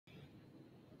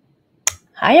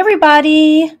Hi,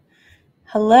 everybody.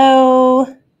 Hello.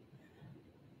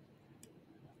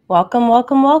 Welcome,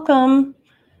 welcome, welcome.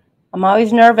 I'm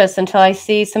always nervous until I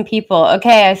see some people.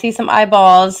 Okay, I see some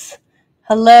eyeballs.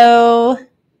 Hello.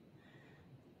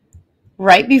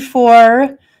 Right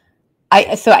before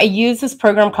I use this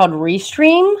program called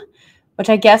Restream,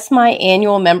 which I guess my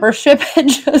annual membership had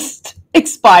just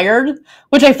expired,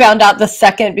 which I found out the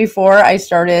second before I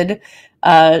started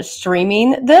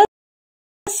streaming this.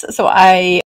 So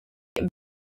I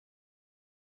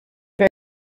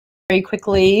very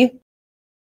quickly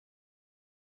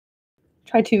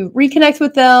try to reconnect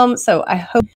with them. So I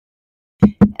hope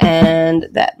and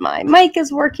that my mic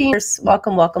is working.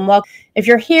 Welcome, welcome, welcome. If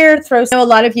you're here, I know a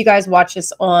lot of you guys watch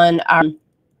this on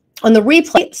the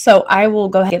replay. So I will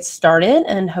go ahead and get started,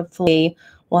 and hopefully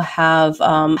we'll have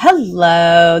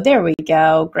hello. There we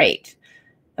go. Great.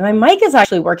 And my mic is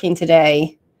actually working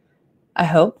today, I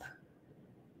hope.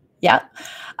 Yeah.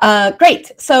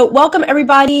 Great. So welcome,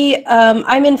 everybody.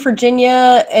 I'm in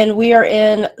Virginia, and we are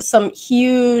in some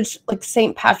huge, like,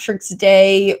 St. Patrick's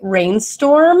Day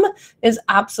rainstorm. Is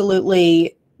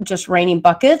absolutely just raining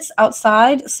buckets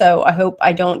outside. So I hope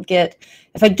I don't get,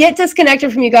 if I get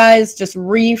disconnected from you guys, just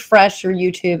refresh your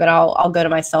YouTube, and I'll go to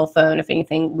my cell phone if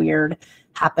anything weird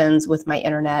happens with my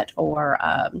internet or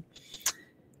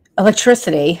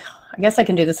electricity. I guess I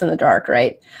can do this in the dark,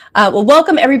 right? Well,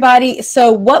 welcome, everybody. So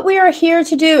what we are here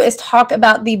to do is talk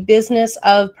about the business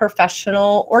of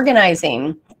professional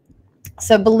organizing.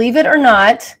 So believe it or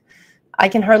not, I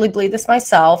can hardly believe this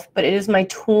myself, but it is my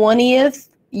 20th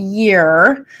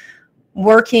year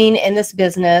working in this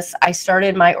business. I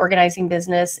started my organizing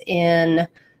business in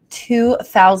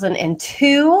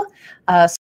 2002.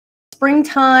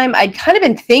 Springtime. I'd kind of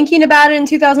been thinking about it in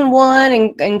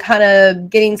 2001 and kind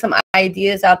of getting some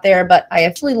ideas out there, but I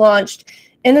actually launched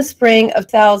in the spring of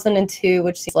 2002,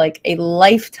 which seems like a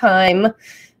lifetime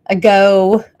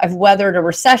ago. I've weathered a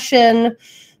recession,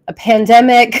 a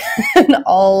pandemic, and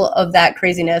all of that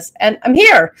craziness, and I'm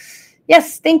here.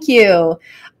 Yes, thank you.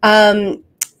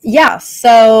 Yeah,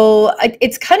 so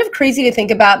it's kind of crazy to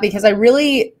think about because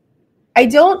it's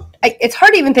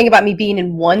hard to even think about me being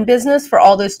in one business for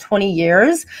all those 20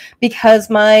 years because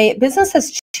my business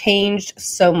has changed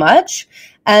so much.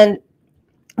 And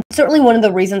certainly one of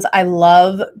the reasons I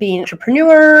love being an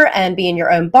entrepreneur and being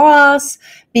your own boss,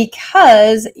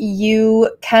 because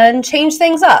you can change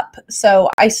things up. So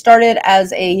I started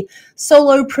as a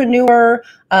solopreneur,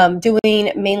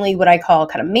 doing mainly what I call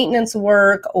kind of maintenance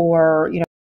work, or,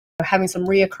 having some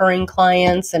reoccurring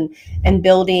clients and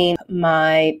building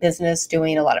my business,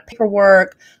 doing a lot of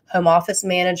paperwork, home office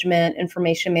management,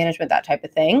 information management, that type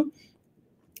of thing.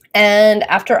 And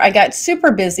after I got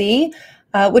super busy,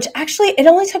 which actually it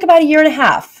only took about a year and a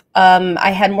half,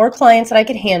 I had more clients that I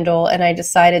could handle, and I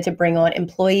decided to bring on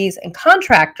employees and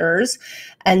contractors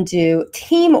and do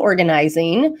team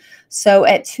organizing. So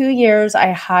at 2 years,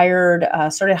 I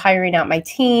started hiring out my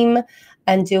team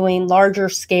and doing larger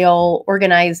scale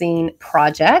organizing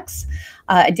projects.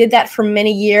 I did that for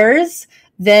many years,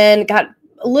 then got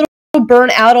a little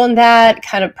burnt out on that,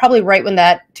 kind of probably right when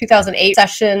that 2008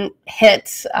 session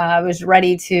hit. I was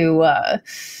ready to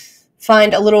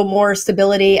find a little more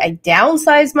stability. I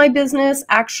downsized my business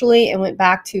actually and went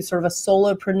back to sort of a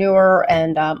solopreneur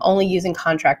and only using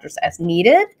contractors as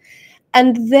needed.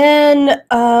 And then,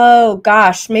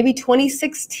 maybe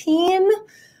 2016,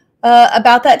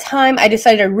 about that time, I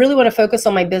decided I really want to focus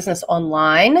on my business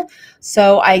online.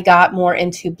 So I got more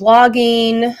into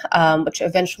blogging, which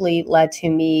eventually led to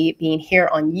me being here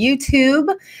on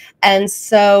YouTube. And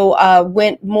so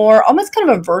went more almost kind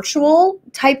of a virtual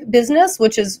type business,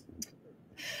 which is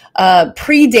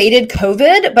predated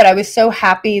COVID. But I was so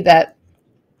happy that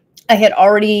I had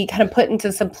already kind of put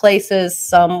into some places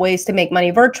some ways to make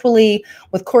money virtually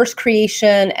with course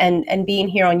creation and being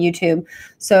here on YouTube.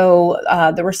 So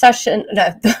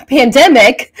the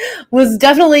pandemic was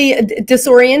definitely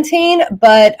disorienting,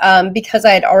 but because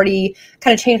I had already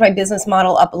kind of changed my business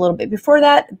model up a little bit before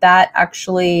that, that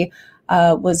actually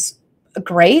was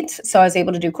great. So I was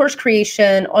able to do course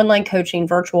creation, online coaching,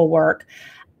 virtual work.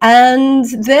 And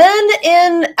then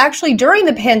during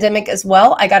the pandemic as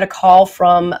well, I got a call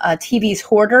from TV's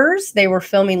Hoarders. They were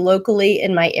filming locally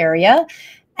in my area.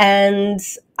 And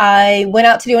I went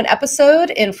out to do an episode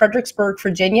in Fredericksburg,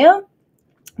 Virginia.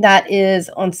 That is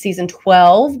on season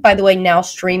 12. By the way, now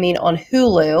streaming on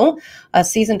Hulu.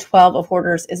 Season 12 of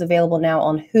Hoarders is available now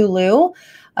on Hulu.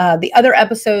 The other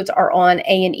episodes are on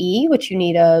A&E, which you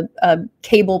need a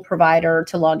cable provider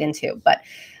to log into. But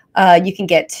you can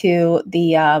get to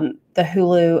the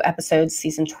Hulu episodes,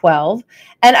 season 12.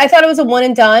 And I thought it was a one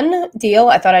and done deal.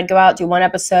 I thought I'd go out, do one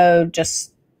episode,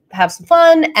 just have some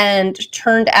fun. And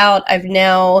turned out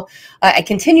I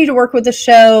continue to work with the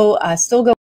show, still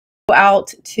go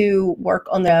out to work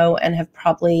on the show, and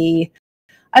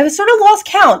I've sort of lost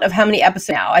count of how many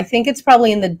episodes now. I think it's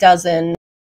probably in the dozen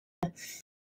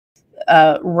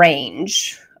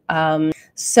range.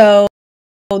 So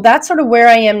that's sort of where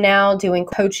I am now, doing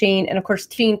coaching and, of course,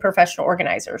 teaching professional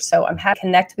organizers. So I'm happy to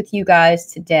connect with you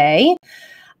guys today.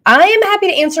 I am happy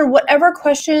to answer whatever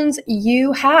questions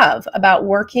you have about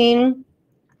working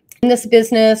in this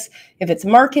business, if it's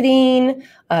marketing,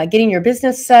 getting your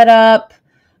business set up,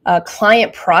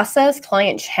 client process,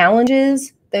 client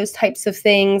challenges, those types of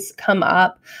things come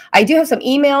up. I do have some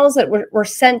emails that were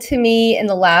sent to me in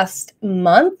the last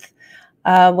month,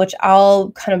 which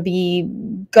I'll kind of be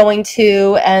going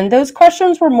to. And those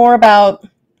questions were more about,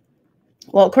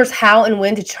 well, of course, how and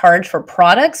when to charge for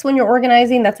products when you're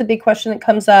organizing. That's a big question that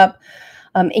comes up.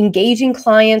 Engaging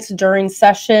clients during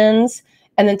sessions,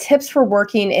 and then tips for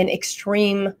working in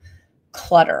extreme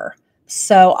clutter.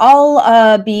 So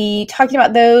I'll be talking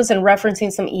about those and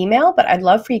referencing some email, but I'd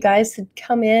love for you guys to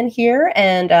come in here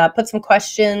and put some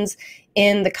questions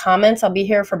in the comments. I'll be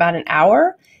here for about an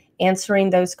hour answering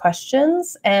those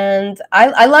questions. And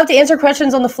I love to answer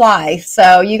questions on the fly.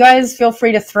 So you guys feel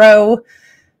free to throw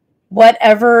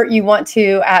whatever you want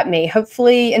to at me.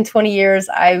 Hopefully in 20 years,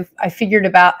 I figured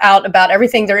out about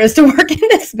everything there is to work in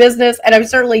this business. And I've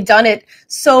certainly done it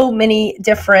so many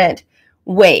different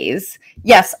ways.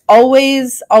 Yes,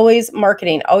 always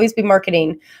marketing, always be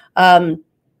marketing.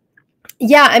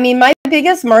 Yeah, I mean, my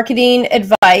biggest marketing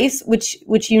advice, which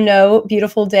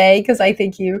beautiful day, because I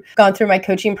think you've gone through my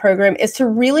coaching program, is you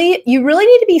really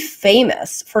need to be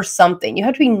famous for something. You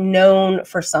have to be known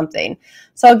for something.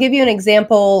 So I'll give you an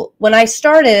example. When I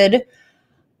started,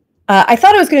 I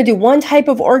thought I was going to do one type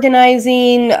of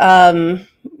organizing,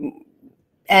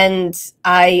 and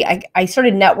I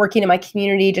started networking in my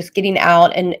community, just getting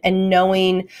out and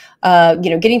knowing,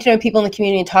 getting to know people in the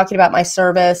community and talking about my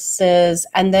services.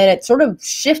 And then it sort of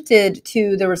shifted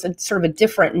to, there was a sort of a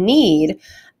different need.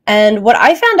 And what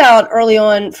I found out early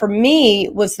on for me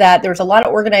was that there was a lot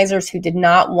of organizers who did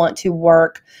not want to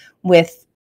work with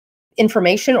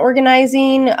information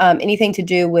organizing, anything to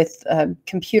do with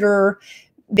computer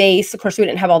based. Of course, we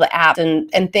didn't have all the apps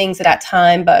and things at that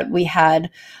time, but we had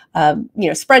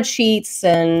spreadsheets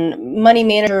and money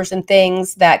managers and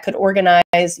things that could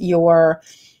organize your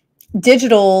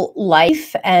digital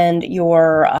life and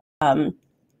your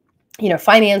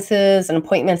finances and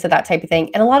appointments and that type of thing.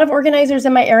 And a lot of organizers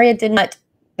in my area didn't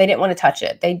want to touch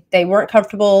it. They weren't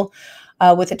comfortable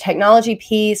with the technology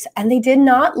piece, and they did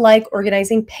not like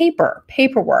organizing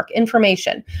paperwork,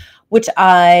 information, which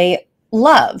I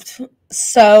loved.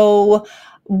 So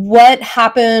what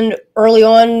happened early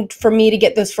on for me to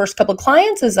get those first couple of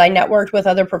clients is I networked with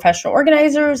other professional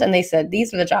organizers, and they said,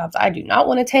 these are the jobs I do not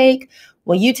want to take.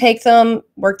 Will you take them?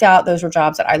 Worked out. Those were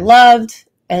jobs that I loved.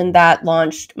 And that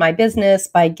launched my business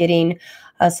by getting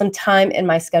some time in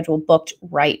my schedule booked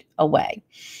right away.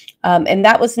 And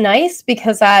that was nice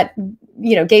because that,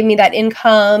 gave me that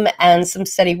income and some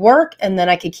steady work, and then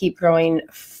I could keep growing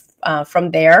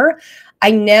from there.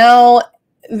 I now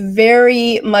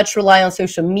very much rely on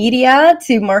social media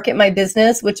to market my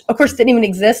business, which of course didn't even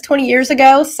exist 20 years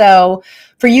ago. So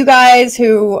for you guys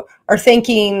who are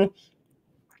thinking,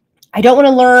 I don't want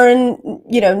to learn,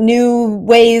 new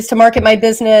ways to market my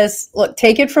business, look,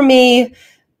 take it from me.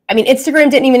 I mean, Instagram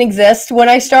didn't even exist when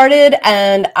I started,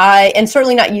 and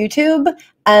certainly not YouTube.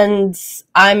 And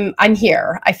I'm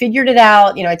here. I figured it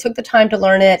out. I took the time to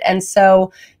learn it. And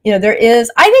so, I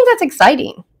think that's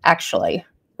exciting, actually.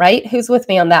 Right? Who's with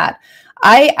me on that?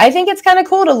 I think it's kind of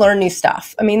cool to learn new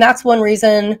stuff. I mean, that's one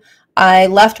reason I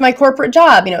left my corporate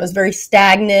job. It was very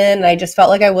stagnant, and I just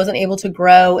felt like I wasn't able to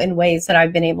grow in ways that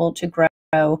I've been able to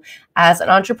grow as an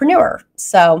entrepreneur.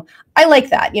 So I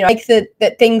like that. I like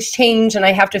that things change and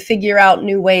I have to figure out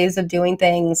new ways of doing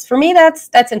things. For me, that's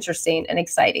interesting and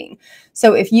exciting.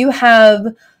 So if you have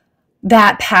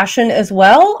that passion as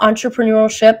well,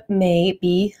 entrepreneurship may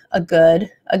be a good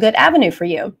avenue for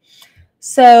you.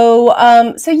 So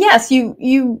yes,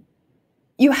 you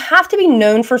have to be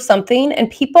known for something, and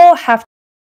people have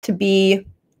to be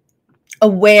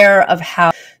aware of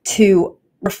how to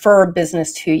refer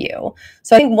business to you.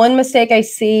 So I think one mistake I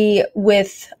see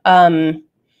with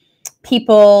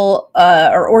people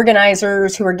or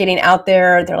organizers who are getting out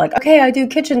there, they're like, okay, I do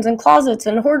kitchens and closets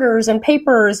and hoarders and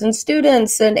papers and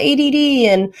students and ADD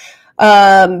and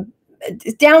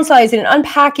downsizing and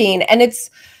unpacking, and it's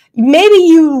maybe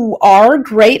you are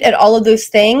great at all of those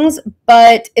things,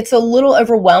 but it's a little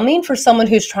overwhelming for someone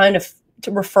who's trying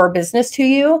to refer business to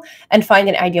you and find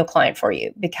an ideal client for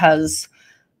you. Because,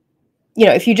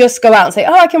 if you just go out and say,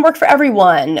 oh, I can work for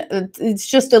everyone, it's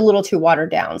just a little too watered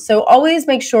down. So always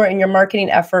make sure in your marketing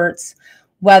efforts,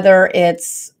 whether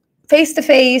it's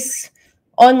face-to-face,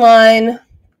 online,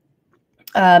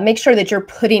 make sure that you're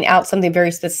putting out something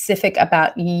very specific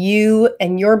about you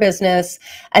and your business,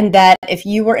 and that if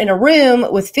you were in a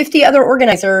room with 50 other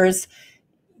organizers,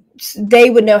 they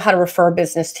would know how to refer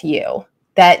business to you,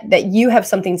 that you have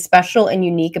something special and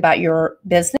unique about your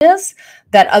business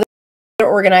that other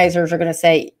organizers are going to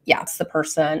say, yeah, it's the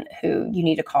person who you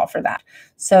need to call for that.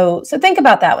 So think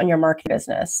about that when you're marketing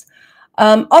business.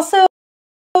 Also,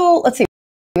 let's see,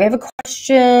 we have a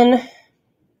question.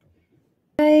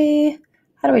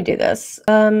 How do we do this?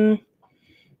 I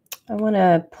want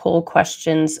to pull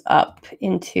questions up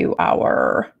into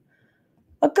our,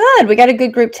 oh, good. We got a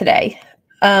good group today.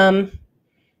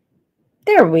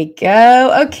 There we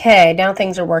go. Okay, now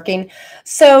things are working.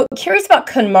 So curious about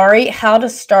KonMari, how to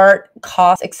start,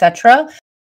 cost, etc.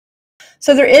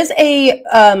 So there is a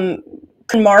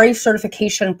KonMari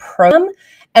certification program,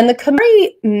 and the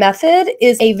KonMari method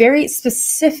is a very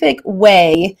specific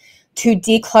way to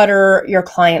declutter your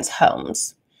clients'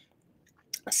 homes.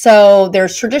 So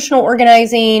there's traditional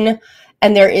organizing,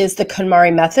 and there is the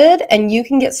KonMari method, and you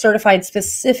can get certified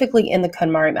specifically in the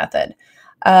KonMari method.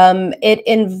 It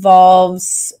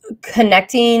involves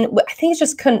connecting, I think it's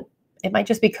just, it might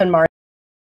just be KonMari.com,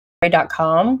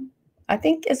 I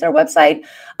think is their website.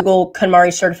 Google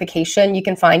KonMari certification, you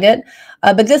can find it.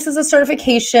 But this is a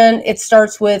certification. It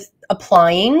starts with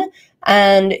applying,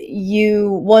 and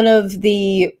one of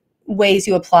the ways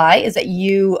you apply is that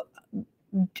you,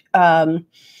 how do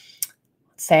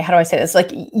I say this?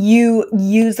 Like, you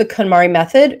use the KonMari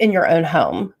method in your own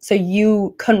home. So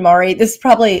you KonMari, this is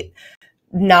probably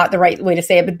not the right way to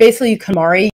say it, but basically you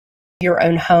KonMari your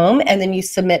own home, and then you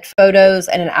submit photos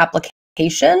and an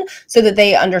application so that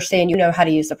they understand you know how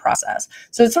to use the process.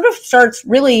 So it sort of starts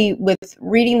really with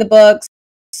reading the books.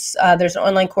 There's an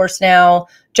online course now,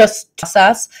 just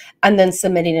process, and then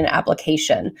submitting an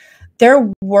application.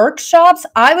 Their workshops,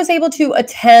 I was able to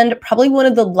attend probably one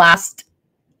of the last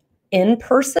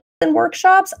in-person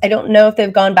workshops. I don't know if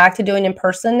they've gone back to doing in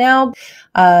person now.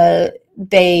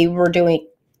 They were doing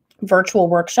virtual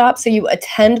workshops. So you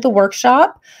attend the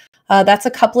workshop. That's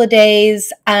a couple of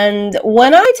days. And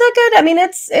when I took it, I mean,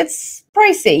 it's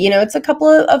pricey. It's a couple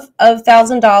of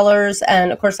 $1,000.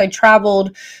 And of course, I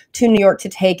traveled to New York to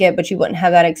take it, but you wouldn't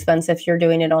have that expense if you're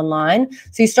doing it online.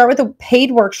 So you start with a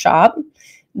paid workshop.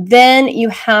 Then you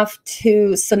have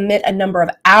to submit a number of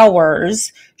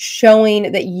hours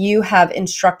showing that you have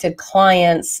instructed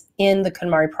clients in the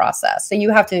KonMari process. So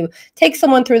you have to take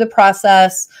someone through the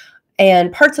process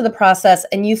and parts of the process,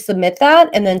 and you submit that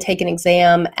and then take an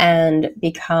exam and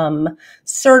become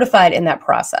certified in that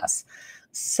process.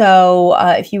 So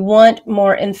if you want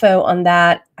more info on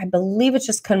that, I believe it's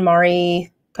just KonMari.com.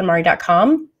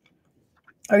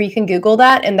 Or you can Google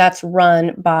that, and that's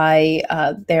run by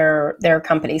their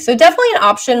company. So definitely an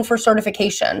option for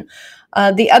certification.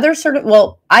 The other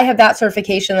I have that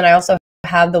certification, and I also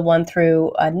have the one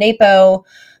through NAPO,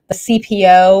 the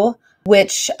CPO,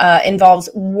 which involves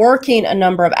working a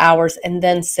number of hours and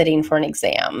then sitting for an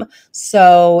exam.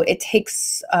 So it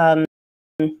takes,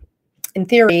 in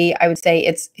theory, I would say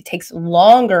it takes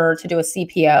longer to do a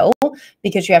CPO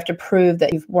because you have to prove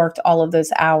that you've worked all of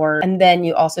those hours, and then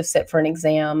you also sit for an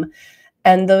exam.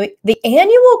 And the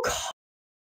annual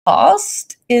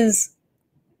cost is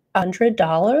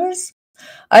 $100.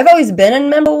 I've always been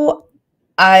in member.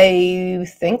 I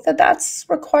think that that's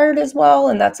required as well,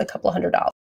 and that's a couple of $100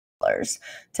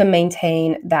 to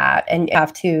maintain that, and you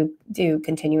have to do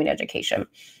continuing education.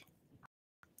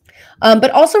 But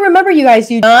also remember, you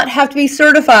guys, you do not have to be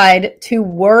certified to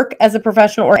work as a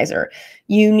professional organizer.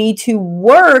 You need to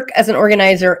work as an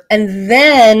organizer and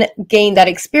then gain that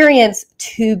experience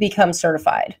to become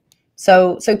certified.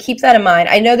 So keep that in mind.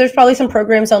 I know there's probably some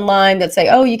programs online that say,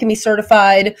 oh, you can be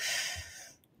certified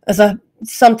as a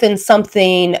something,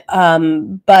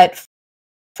 but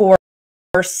for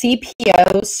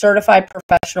CPO, Certified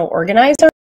Professional Organizer,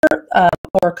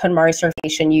 or KonMari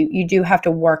certification, you do have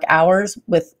to work hours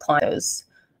with clients'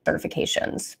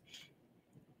 certifications.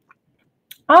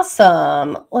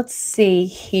 Awesome. Let's see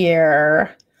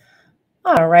here.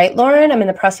 All right, Lauren, I'm in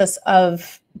the process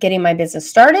of getting my business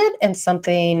started, and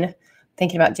something I'm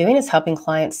thinking about doing is helping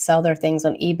clients sell their things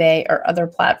on eBay or other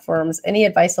platforms. Any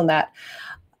advice on that?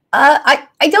 I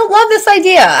don't love this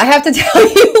idea. I have to tell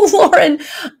you, Lauren.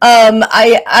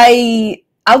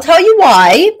 I'll tell you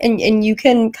why, and you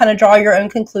can kind of draw your own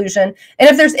conclusion. And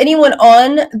if there's anyone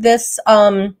on this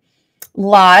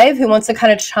live who wants to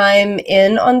kind of chime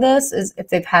in on this, is if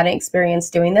they've had an experience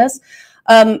doing this,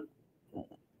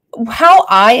 how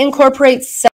I incorporate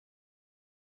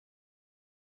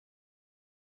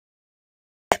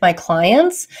my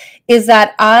clients is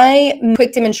that I make a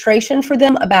quick demonstration for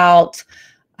them about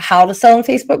how to sell in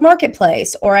Facebook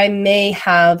Marketplace, or I may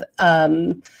have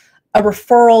a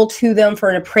referral to them for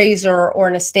an appraiser or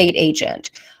an estate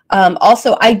agent.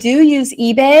 Also, I do use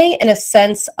eBay in a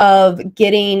sense of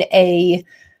getting a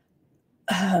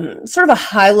sort of a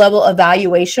high level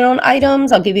evaluation on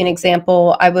items. I'll give you an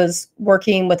example. I was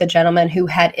working with a gentleman who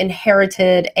had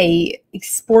inherited a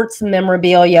sports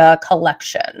memorabilia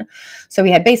collection. So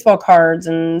we had baseball cards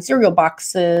and cereal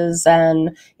boxes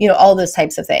and, you know, all those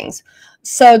types of things.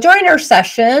 So during our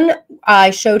session, I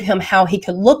showed him how he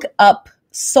could look up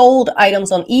sold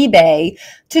items on eBay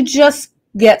to just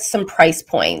get some price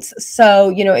points. So,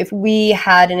 you know, if we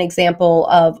had an example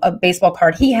of a baseball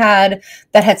card he had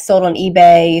that had sold on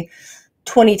eBay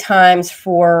 20 times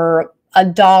for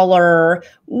 $1,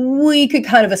 we could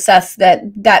kind of assess that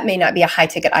that may not be a high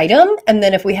ticket item. And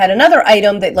then if we had another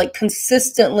item that like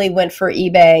consistently went for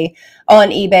on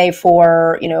eBay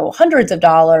for, you know, hundreds of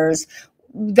dollars,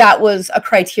 that was a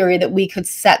criteria that we could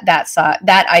set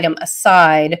that item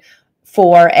aside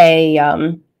for a,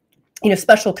 you know,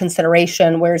 special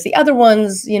consideration, whereas the other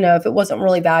ones, you know, if it wasn't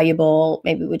really valuable,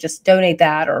 maybe we just donate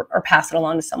that or pass it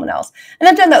along to someone else. And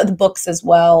I've done that with books as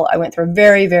well. I went through a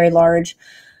very, very large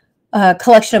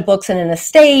collection of books in an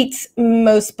estate.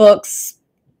 Most books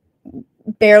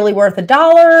barely worth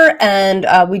 $1,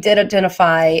 and we did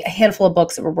identify a handful of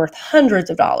books that were worth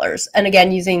hundreds of dollars. And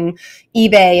again, using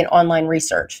eBay and online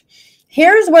research.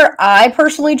 Here's where I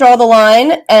personally draw the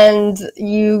line, and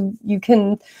you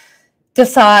can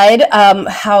decide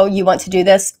how you want to do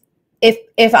this.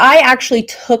 If I actually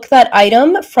took that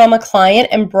item from a client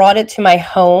and brought it to my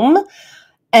home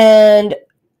and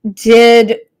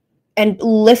listed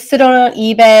it on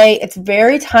eBay, it's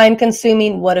very time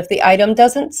consuming. What if the item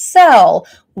doesn't sell?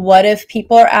 What if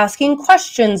people are asking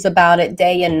questions about it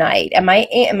day and night? Am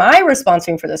I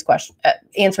responsible for this question,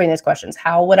 answering those questions?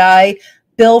 How would I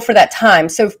bill for that time?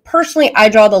 So personally, I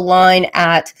draw the line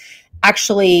at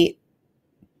actually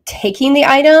taking the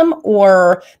item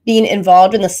or being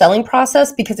involved in the selling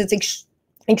process, because it's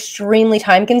extremely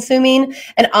time consuming.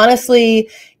 And honestly,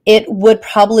 they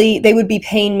would be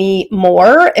paying me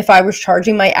more if I was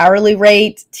charging my hourly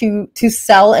rate to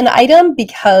sell an item,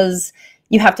 because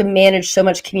you have to manage so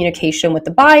much communication with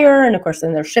the buyer, and of course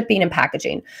then there's shipping and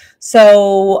packaging.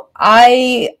 So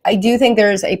I do think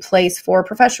there's a place for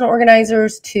professional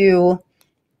organizers to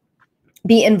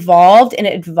be involved in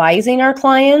advising our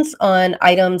clients on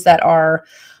items that are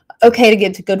okay to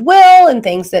give to Goodwill and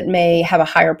things that may have a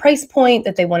higher price point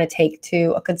that they want to take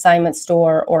to a consignment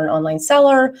store or an online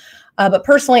seller. But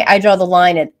personally, I draw the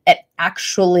line at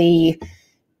actually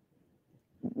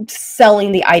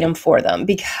selling the item for them,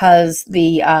 because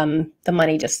the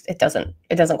money just it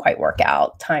doesn't quite work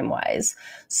out time wise.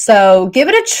 So give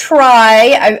it a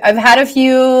try. I've had a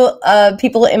few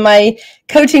people in my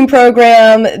coaching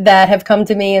program that have come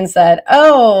to me and said,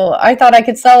 "Oh, I thought I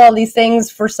could sell all these things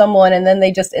for someone, and then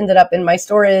they just ended up in my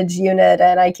storage unit,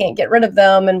 and I can't get rid of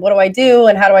them. And what do I do?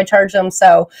 And how do I charge them?"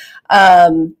 So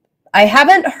I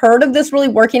haven't heard of this really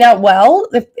working out well.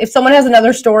 If someone has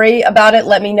another story about it,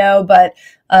 let me know. But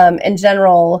in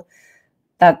general,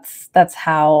 that's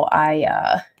how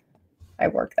I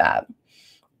work that.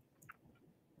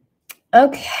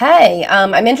 Okay,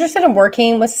 I'm interested in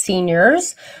working with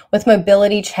seniors with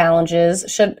mobility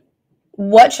challenges.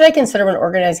 What should I consider when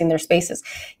organizing their spaces?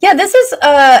 Yeah, this is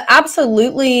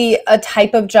absolutely a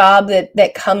type of job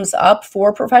that comes up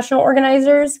for professional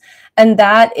organizers. And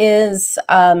that is,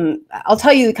 I'll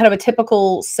tell you kind of a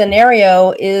typical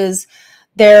scenario is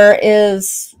there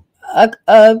is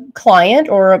a client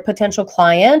or a potential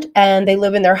client, and they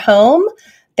live in their home.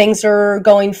 Things are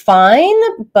going fine,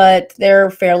 but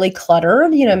they're fairly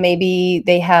cluttered. You know, maybe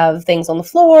they have things on the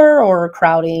floor or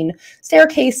crowding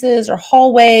staircases or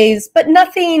hallways, but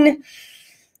nothing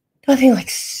like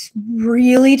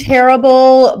really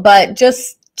terrible, but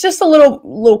just a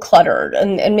little cluttered,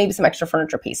 and maybe some extra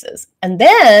furniture pieces. And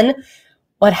then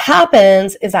what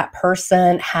happens is that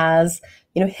person has,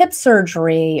 you know, hip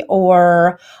surgery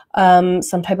or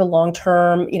some type of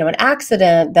long-term, you know, an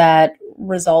accident that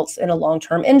results in a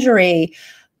long-term injury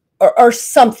or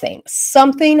something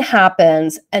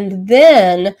happens. And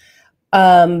then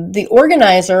the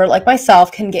organizer, like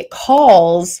myself, can get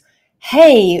calls.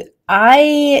 Hey,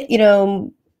 I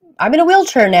I'm in a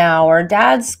wheelchair now, or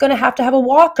dad's going to have a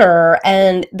walker,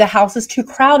 and the house is too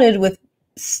crowded with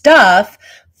stuff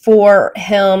for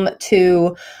him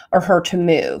to or her to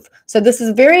move. So this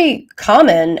is very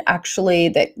common, actually,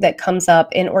 that comes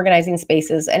up in organizing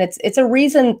spaces, and it's a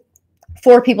reason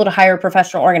for people to hire a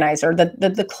professional organizer.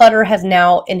 The clutter has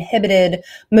now inhibited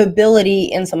mobility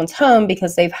in someone's home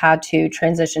because they've had to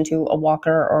transition to a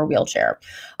walker or a wheelchair.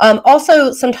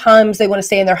 Also, sometimes they want to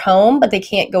stay in their home, but they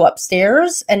can't go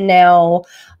upstairs, and now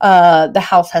the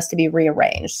house has to be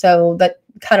rearranged. So that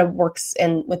kind of works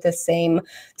in with the same,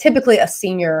 typically a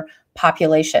senior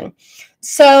population.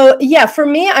 So yeah, for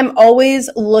me, I'm always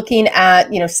looking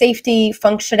at, safety,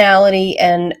 functionality,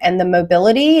 and the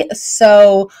mobility.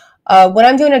 So when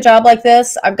I'm doing a job like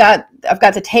this, I've got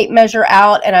the tape measure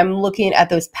out, and I'm looking at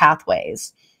those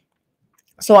pathways.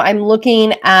 So I'm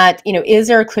looking at, is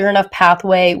there a clear enough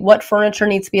pathway? What furniture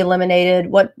needs to be eliminated?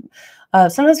 What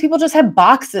sometimes people just have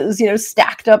boxes,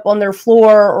 stacked up on their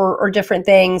floor, or different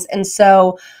things. And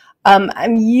so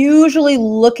I'm usually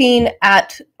looking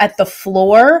at the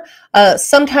floor.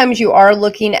 Sometimes you are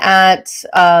looking at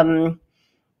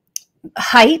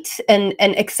height and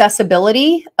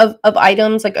accessibility of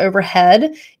items like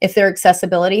overhead. If their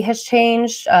accessibility has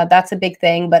changed, that's a big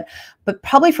thing. But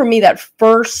probably for me, that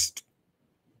first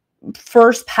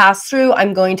pass through,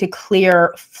 I'm going to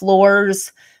clear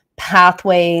floors,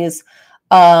 pathways,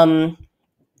 rocking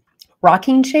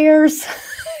chairs.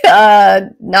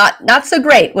 Not so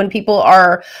great when people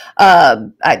are,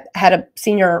 I had a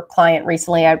senior client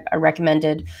recently, I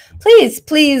recommended,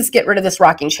 please get rid of this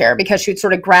rocking chair, because she'd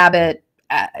sort of grab it,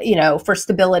 for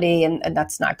stability, and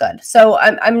that's not good. So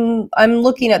I'm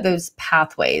looking at those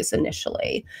pathways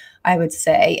initially, I would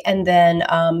say, and then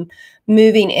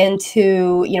moving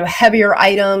into, heavier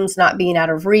items not being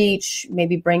out of reach,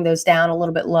 maybe bring those down a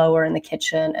little bit lower in the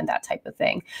kitchen and that type of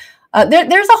thing.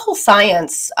 There's a whole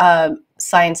science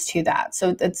to that.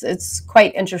 So it's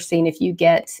quite interesting if you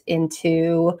get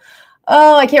into,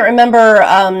 I can't remember,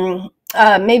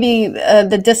 maybe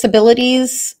the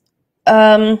Disabilities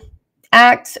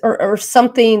Act or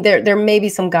something. There may be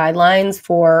some guidelines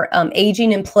for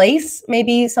aging in place,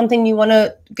 maybe something you want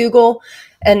to Google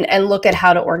and look at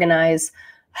how to organize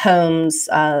homes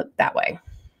that way.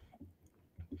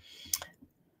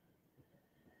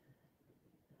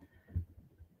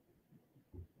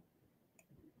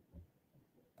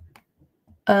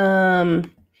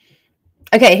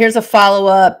 Okay, here's a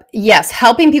follow-up. Yes,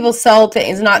 helping people sell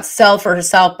things, not sell for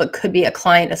herself, but could be a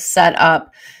client to set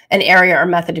up an area or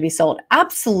method to be sold.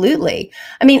 Absolutely.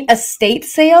 I mean, estate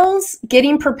sales,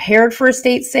 getting prepared for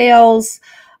estate sales.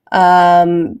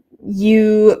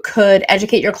 You could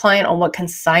educate your client on what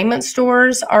consignment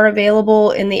stores are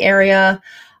available in the area.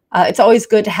 It's always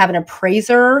good to have an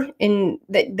appraiser in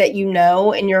that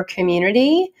in your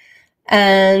community.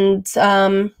 And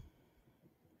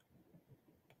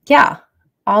yeah,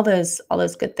 all those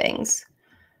good things.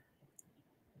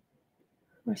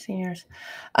 We're seniors.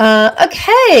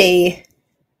 Okay.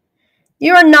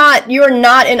 You are not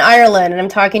in Ireland, and I'm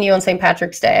talking to you on St.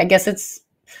 Patrick's Day. I guess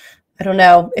I don't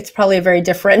know. It's probably a very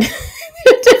different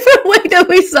way that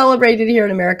we celebrate it here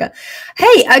in America.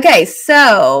 Hey, okay.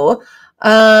 So,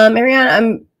 Marianne,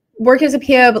 I'm working as a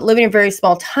PO, but living in a very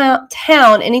small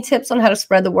town. Any tips on how to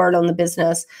spread the word on the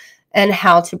business and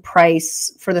how to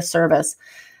price for the service?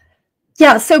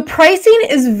 Yeah, so pricing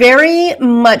is very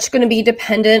much going to be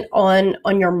dependent on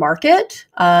your market,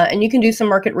 and you can do some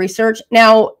market research.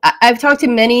 Now, I've talked to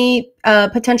many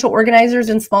potential organizers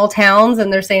in small towns,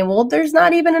 and they're saying, well, there's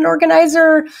not even an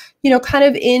organizer, kind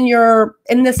of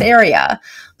in this area.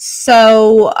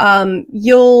 So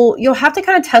you'll have to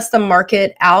kind of test the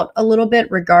market out a little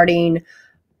bit regarding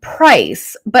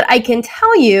price. But I can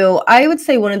tell you, I would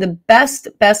say one of the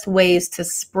best ways to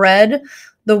spread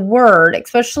the word,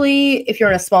 especially if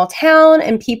you're in a small town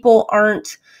and people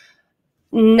aren't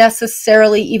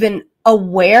necessarily even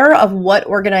aware of what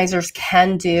organizers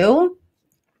can do.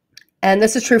 And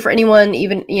this is true for anyone,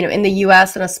 even, in the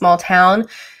US in a small town.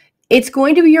 It's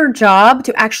going to be your job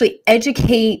to actually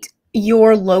educate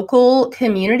your local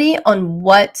community on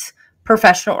what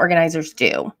professional organizers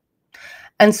do.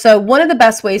 And so one of the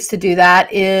best ways to do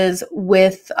that is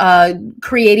with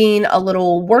creating a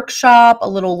little workshop, a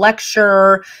little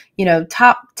lecture,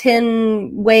 top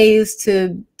 10 ways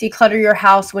to declutter your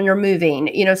house when you're moving,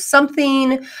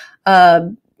 something,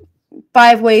 5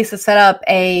 ways to set up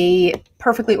a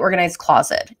perfectly organized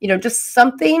closet, just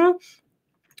something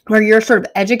where you're sort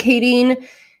of educating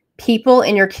people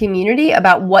in your community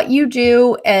about what you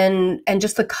do and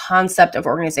just the concept of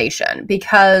organization,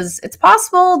 because it's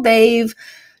possible they've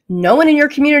no one in your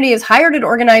community has hired an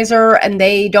organizer and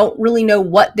they don't really know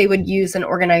what they would use an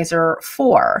organizer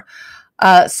for.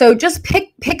 So just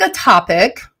pick a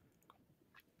topic,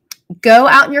 go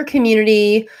out in your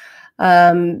community,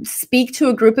 speak to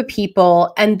a group of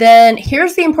people. And then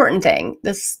here's the important thing.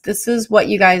 This is what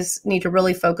you guys need to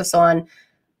really focus on.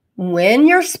 When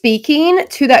you're speaking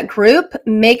to that group,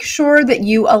 make sure that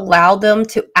you allow them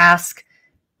to ask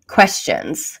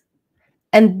questions.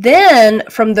 And then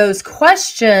from those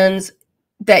questions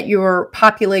that your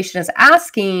population is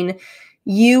asking,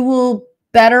 you will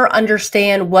better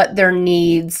understand what their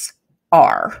needs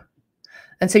are.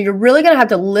 And so you're really going to have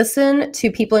to listen to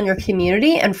people in your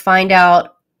community and find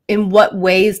out in what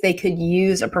ways they could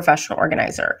use a professional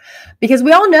organizer. Because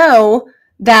we all know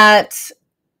that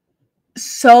there's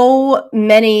so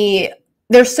many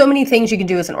things you can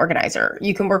do as an organizer.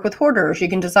 You can work with hoarders, you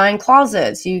can design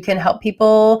closets, you can help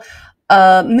people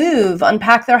move,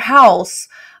 unpack their house.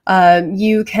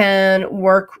 You can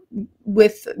work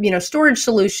with, storage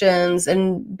solutions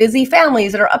and busy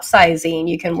families that are upsizing.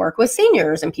 You can work with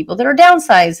seniors and people that are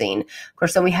downsizing. Of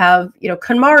course, then we have,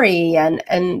 KonMari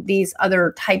and these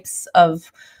other types of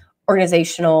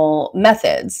organizational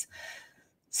methods.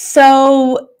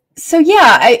 So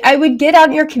yeah, I would get out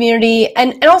in your community,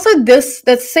 and also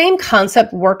that same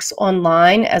concept works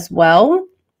online as well.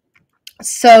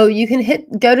 So you can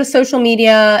go to social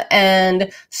media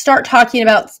and start talking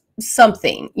about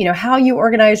something, how you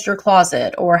organized your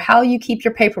closet, or how you keep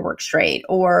your paperwork straight,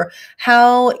 or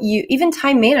how you, even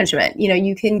time management,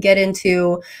 you can get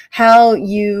into how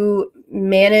you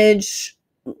manage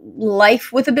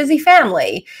life with a busy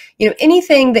family,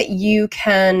 anything that you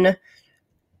can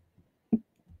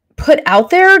put out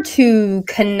there to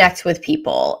connect with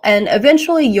people. And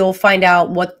eventually you'll find out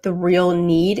what the real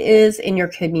need is in your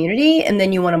community. And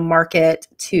then you want to market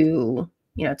to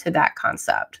that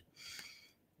concept.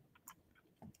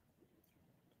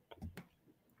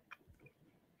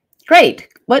 Great.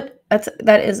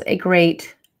 That is a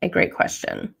great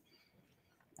question.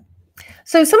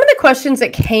 So some of the questions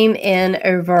that came in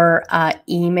over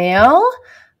email.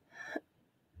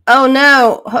 Oh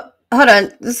no. Hold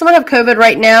on. Does someone have COVID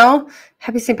right now?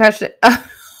 Happy St. Patrick's Day. Okay.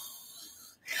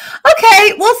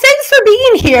 Well, thanks for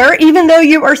being here, even though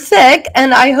you are sick,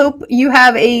 and I hope you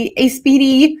have a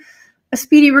speedy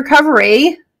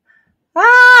recovery.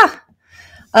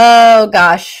 Oh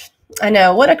gosh. I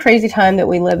know. What a crazy time that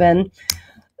we live in.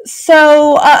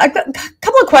 So I've got a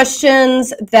couple of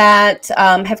questions that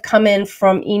have come in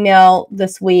from email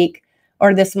this week,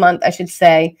 or this month, I should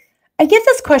say. I get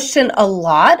this question a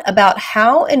lot about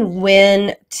how and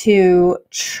when to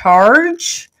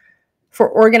charge for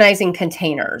organizing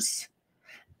containers.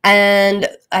 And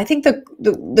I think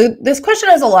this question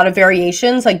has a lot of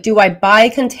variations. Like, do I buy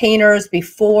containers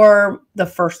before the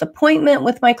first appointment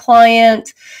with my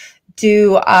client?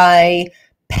 Do I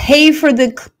pay for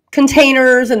the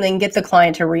containers and then get the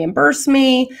client to reimburse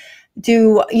me?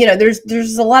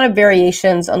 There's a lot of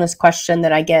variations on this question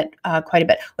that I get quite a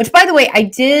bit, which, by the way, I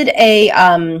did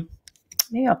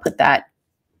maybe I'll put that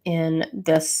in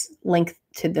this link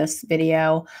to this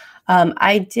video.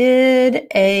 I did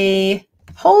a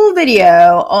whole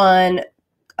video on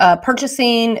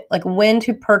purchasing, like when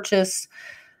to purchase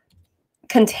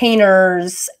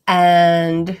containers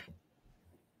and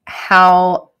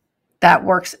how that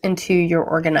works into your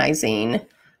organizing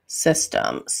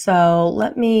system. So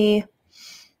let me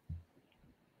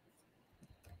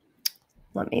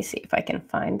see if I can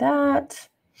find that.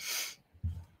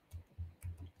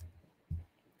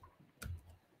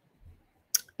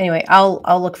 Anyway,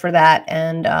 I'll look for that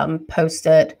and post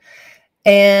it,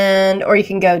 or you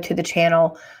can go to the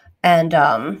channel and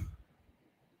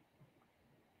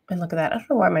look at that. I don't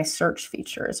know why my search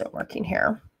feature isn't working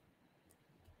here.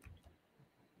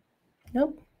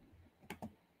 Nope.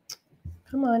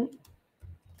 Come on.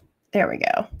 There we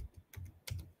go.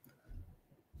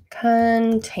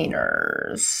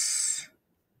 Containers.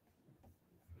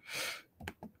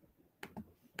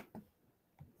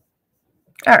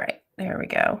 All right, there we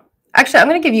go. Actually, I'm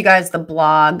going to give you guys the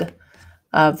blog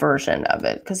version of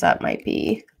it because that might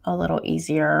be a little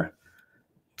easier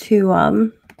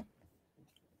to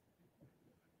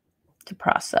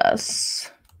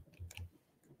process.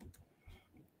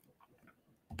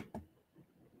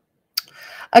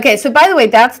 Okay, so by the way,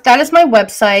 that is my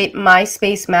website,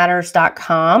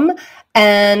 myspacematters.com.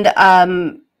 And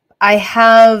I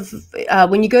have,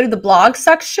 when you go to the blog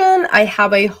section, I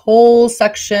have a whole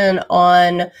section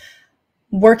on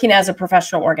working as a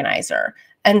professional organizer.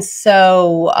 And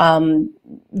so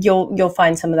you'll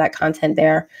find some of that content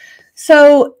there.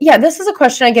 So yeah, this is a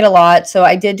question I get a lot. So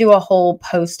I did do a whole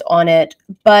post on it.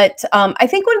 But I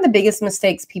think one of the biggest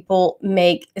mistakes people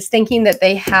make is thinking that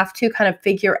they have to kind of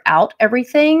figure out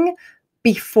everything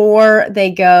before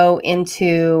they go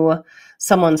into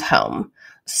someone's home.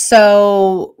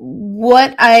 So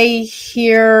what I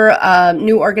hear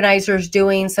new organizers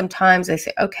doing sometimes, they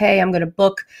say, okay, I'm going to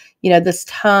book, this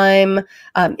time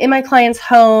in my client's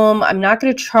home. I'm not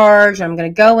going to charge. I'm going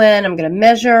to go in. I'm going to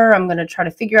measure. I'm going to try to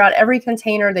figure out every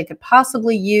container they could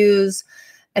possibly use.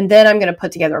 And then I'm going to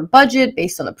put together a budget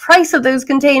based on the price of those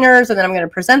containers. And then I'm going to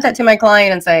present that to my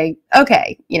client and say,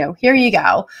 okay, here you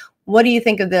go. What do you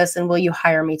think of this? And will you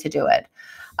hire me to do it?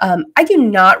 I do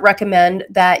not recommend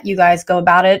that you guys go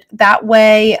about it that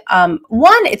way.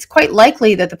 One, it's quite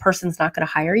likely that the person's not going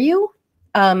to hire you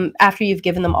after you've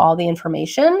given them all the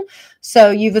information.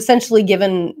 So you've essentially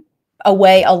given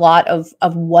away a lot of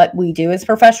what we do as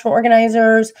professional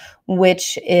organizers,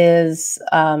 which is,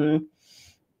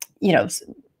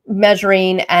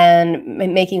 measuring and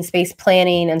making space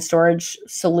planning and storage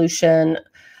solution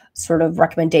sort of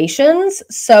recommendations.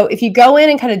 So if you go in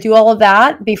and kind of do all of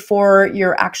that before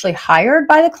you're actually hired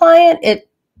by the client,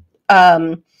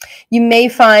 you may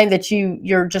find that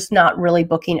you're just not really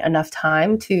booking enough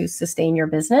time to sustain your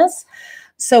business.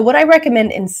 So what I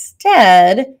recommend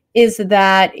instead is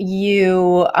that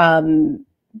you can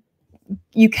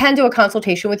do a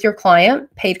consultation with your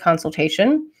client, paid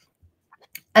consultation.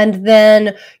 And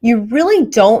then you really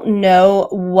don't know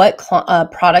what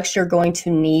products you're going to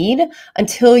need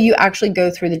until you actually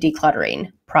go through the decluttering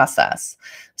process.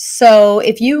 So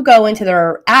if you go into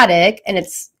their attic and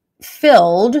it's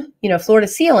filled, floor to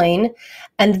ceiling,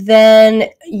 and then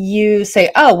you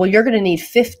say, oh, well, you're going to need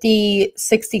 50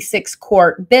 66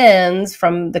 quart bins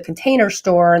from the Container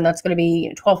Store, and that's going to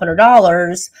be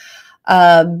 $1,200.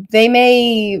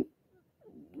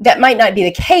 That might not be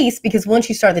the case, because once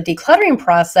you start the decluttering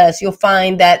process, you'll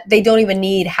find that they don't even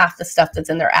need half the stuff that's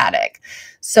in their attic.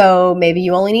 So maybe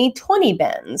you only need 20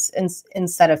 bins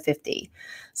instead of 50.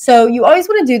 So you always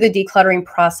want to do the decluttering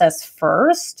process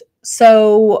first.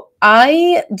 So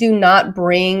I do not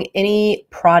bring any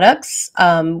products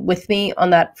with me on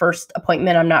that first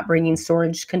appointment. I'm not bringing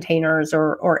storage containers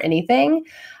or anything.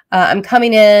 I'm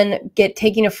coming in,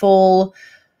 taking a full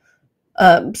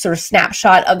sort of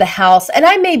snapshot of the house. And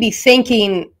I may be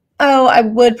thinking, oh, I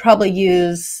would probably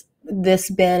use this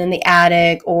bin in the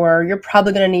attic, or you're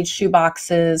probably going to need shoe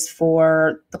boxes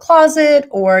for the closet,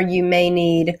 or you may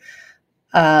need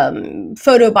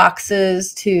photo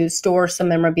boxes to store some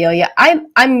memorabilia.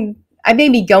 I may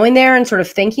be going there and sort of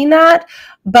thinking that,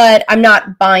 but I'm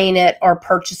not buying it or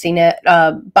purchasing it,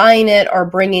 buying it or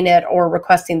bringing it or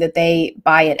requesting that they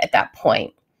buy it at that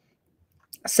point.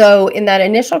 So in that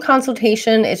initial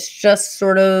consultation, it's just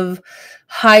sort of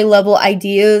high-level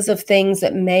ideas of things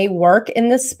that may work in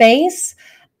this space.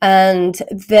 And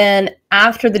then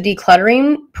after the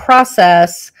decluttering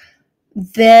process,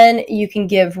 then you can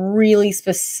give really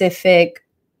specific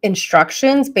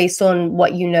instructions based on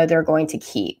what they're going to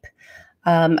keep.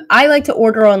 I like to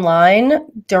order online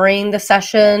during the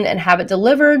session and have it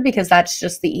delivered, because that's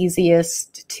just the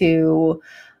easiest to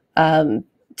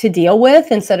deal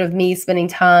with, instead of me spending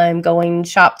time going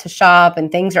shop to shop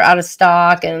and things are out of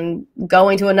stock and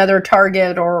going to another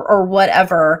Target or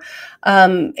whatever.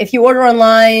 If you order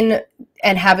online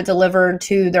and have it delivered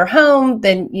to their home,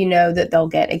 then you know that they'll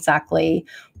get exactly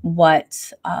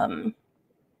what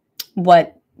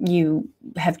you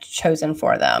have chosen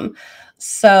for them.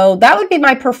 So that would be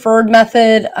my preferred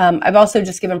method. I've also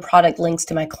just given product links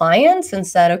to my clients and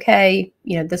said, okay,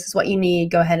 this is what you need.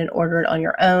 Go ahead and order it on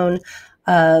your own.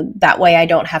 That way I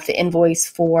don't have to invoice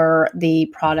for the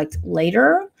product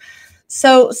later.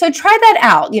 So try that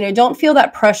out. Don't feel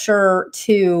that pressure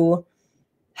to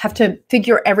have to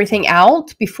figure everything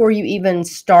out before you even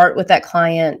start with that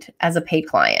client as a paid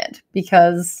client,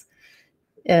 because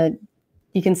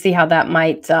you can see how that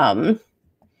might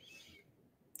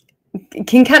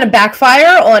can kind of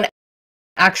backfire on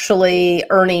actually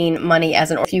earning money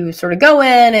if you sort of go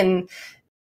in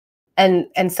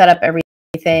and set up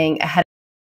everything ahead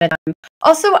of time.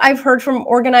 Also, I've heard from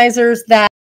organizers that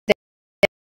they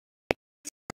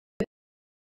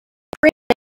bring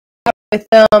it up with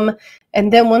them,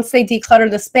 and then once they declutter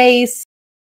the space,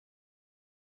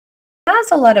 it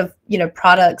has a lot of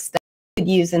products that you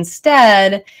could use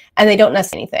instead, and they don't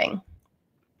necessarily anything.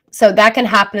 So that can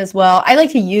happen as well. I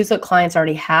like to use what clients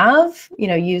already have,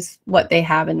 use what they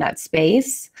have in that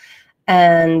space.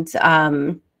 And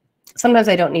sometimes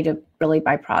I don't need to really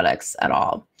buy products at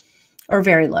all, or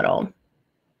very little.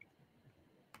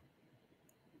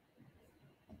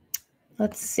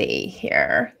 Let's see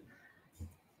here.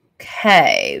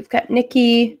 Okay, we've got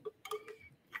Nikki.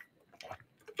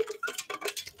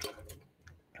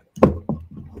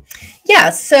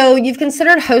 Yeah, so you've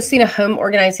considered hosting a home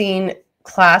organizing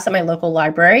class at my local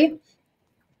library.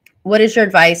 What is your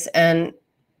advice and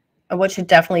what should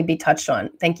definitely be touched on?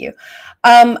 Thank you.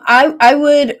 I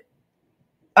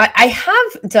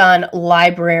have done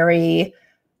library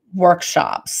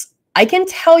workshops. I can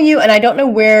tell you, and I don't know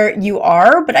where you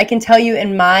are, but I can tell you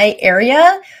in my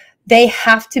area, they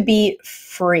have to be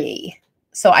free.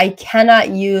 So I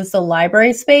cannot use the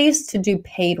library space to do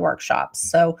paid workshops.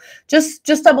 So just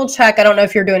double check. I don't know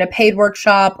if you're doing a paid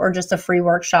workshop or just a free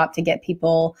workshop to get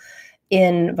people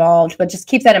involved, but just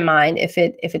keep that in mind if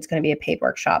it's going to be a paid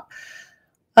workshop.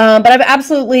 But I've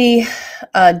absolutely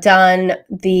done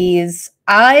these.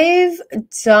 I've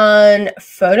done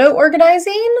photo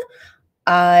organizing.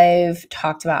 I've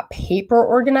talked about paper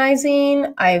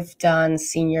organizing. I've done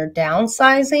senior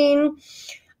downsizing.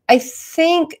 I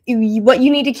think what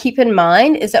you need to keep in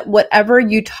mind is that whatever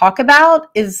you talk about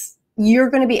is you're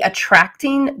going to be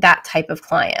attracting that type of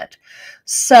client.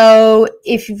 So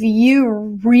if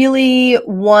you really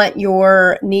want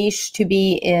your niche to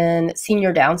be in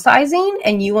senior downsizing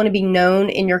and you want to be known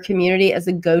in your community as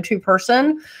a go-to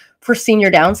person for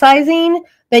senior downsizing,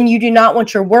 then you do not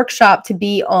want your workshop to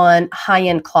be on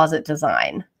high-end closet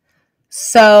design.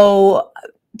 So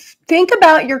think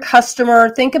about your customer,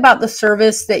 think about the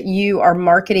service that you are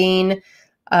marketing,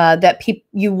 that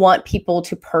you want people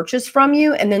to purchase from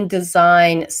you, and then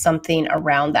design something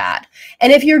around that.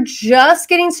 And if you're just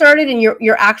getting started and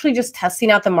you're actually just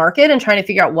testing out the market and trying to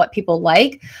figure out what people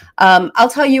like, I'll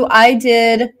tell you, I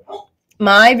did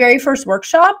my very first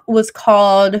workshop was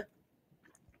called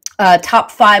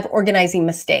Top 5 Organizing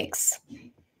Mistakes.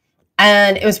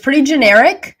 And it was pretty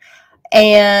generic.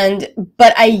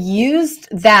 But I used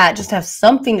that just to have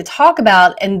something to talk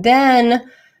about. And then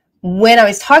when I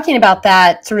was talking about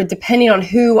that, sort of depending on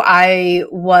who I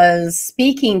was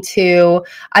speaking to,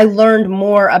 I learned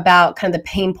more about kind of the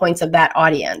pain points of that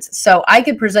audience. So I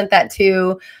could present that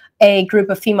to a group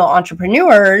of female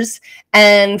entrepreneurs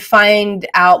and find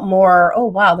out more, oh,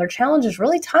 wow, their challenge is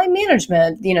really time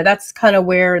management. You know, that's kind of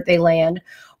where they land.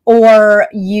 Or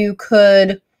you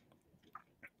could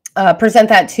present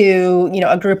that to, you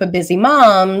know, a group of busy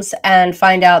moms and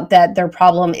find out that their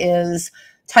problem is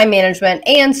time management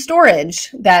and storage,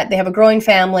 that they have a growing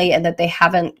family and that they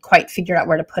haven't quite figured out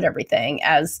where to put everything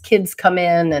as kids come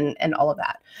in and all of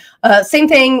that. Same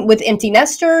thing with empty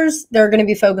nesters. They're going to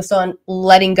be focused on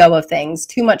letting go of things,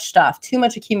 too much stuff, too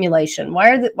much accumulation.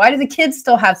 Why do the kids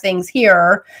still have things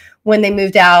here when they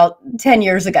moved out 10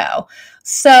 years ago?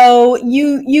 So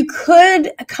you could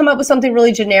come up with something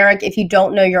really generic if you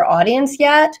don't know your audience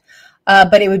yet,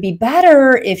 but it would be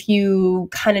better if you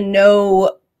kind of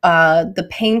know the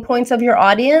pain points of your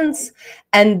audience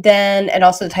and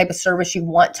also the type of service you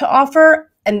want to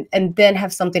offer, and then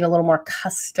have something a little more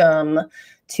custom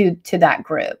to that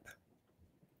group.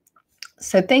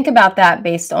 So think about that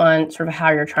based on sort of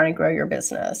how you're trying to grow your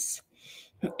business.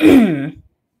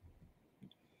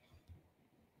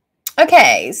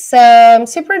 Okay, so I'm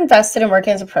super invested in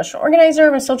working as a professional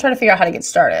organizer. I'm still trying to figure out how to get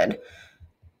started.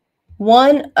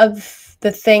 One of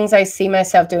the things I see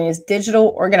myself doing is digital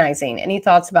organizing. Any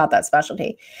thoughts about that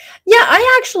specialty? Yeah,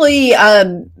 I actually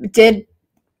did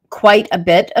quite a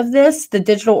bit of this, the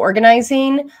digital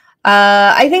organizing.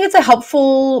 I think it's a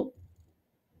helpful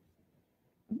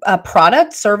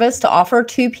product service to offer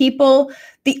to people.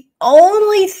 The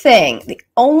only thing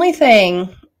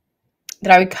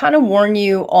that I would kind of warn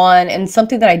you on, and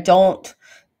something that I don't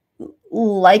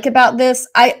like about this,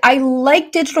 I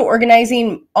like digital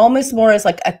organizing almost more as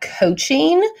like a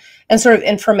coaching and sort of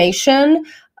information.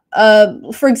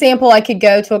 For example, I could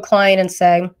go to a client and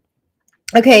say,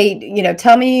 okay, you know,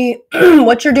 tell me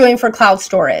what you're doing for cloud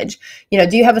storage. You know,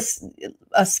 do you have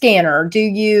a scanner? Do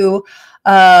you,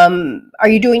 are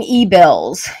you doing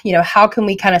e-bills? You know, how can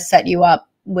we kind of set you up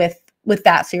with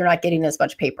that so you're not getting as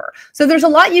much paper? So there's a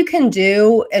lot you can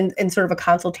do in sort of a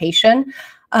consultation.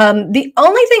 The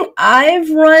only thing I've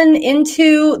run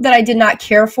into that I did not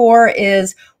care for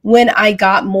is when I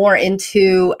got more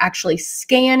into actually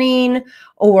scanning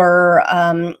or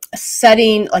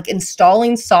setting, like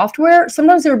installing software.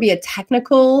 Sometimes there would be a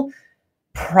technical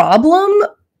problem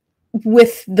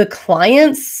with the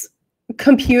client's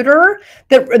computer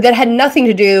that had nothing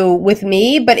to do with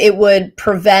me, but it would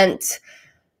prevent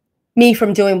me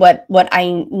from doing what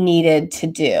I needed to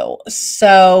do.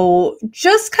 So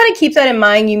just kind of keep that in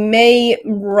mind. You may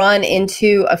run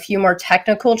into a few more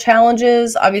technical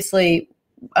challenges, obviously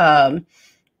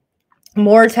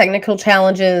more technical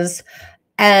challenges.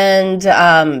 And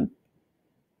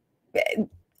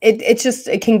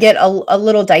it can get a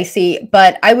little dicey,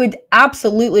 but I would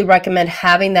absolutely recommend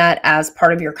having that as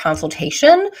part of your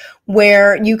consultation,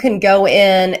 where you can go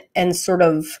in and sort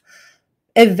of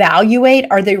evaluate,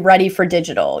 are they ready for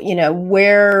digital? You know,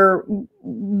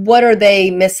 what are they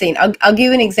missing? I'll give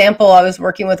you an example. I was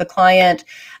working with a client,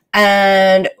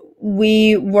 and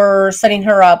we were setting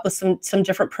her up with some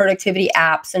different productivity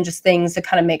apps and just things to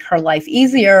kind of make her life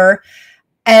easier.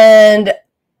 And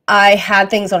I had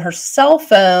things on her cell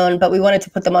phone, but we wanted to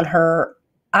put them on her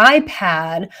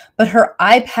iPad, but her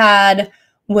iPad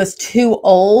was too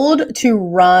old to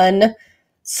run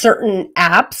certain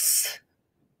apps.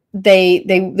 They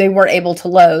weren't able to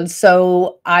load.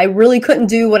 So I really couldn't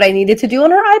do what I needed to do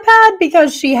on her iPad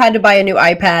because she had to buy a new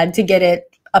iPad to get it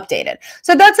updated.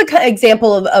 So that's an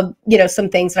example of you know, some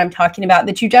things that I'm talking about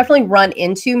that you definitely run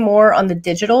into more on the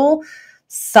digital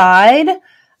side.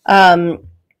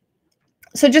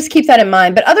 So just keep that in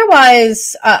mind. But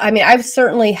otherwise, I mean, I've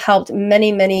certainly helped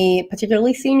many,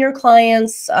 particularly senior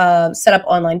clients, set up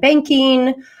online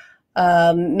banking,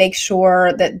 make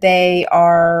sure that they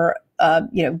are,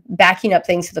 you know, backing up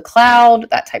things to the cloud,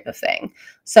 that type of thing.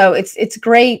 So it's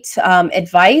great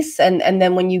advice. And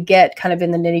then when you get kind of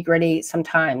in the nitty gritty,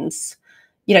 sometimes,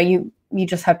 you know, you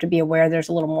just have to be aware there's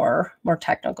a little more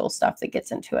technical stuff that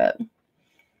gets into it.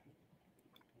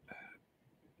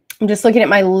 I'm just looking at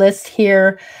my list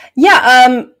here.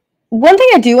 Yeah. One thing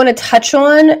I do want to touch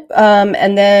on,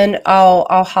 and then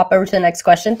I'll hop over to the next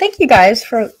question. Thank you guys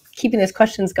for keeping those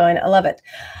questions going. I love it.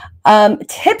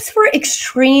 Tips for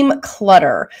extreme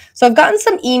clutter. So I've gotten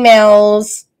some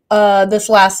emails this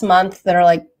last month that are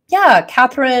like, yeah,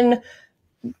 Katherine,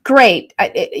 great.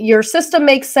 Your system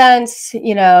makes sense.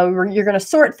 You know, you're going to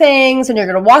sort things and you're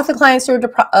going to walk the clients through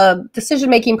a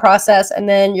decision-making process, and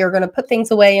then you're going to put things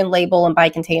away and label and buy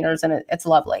containers, and it's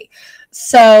lovely.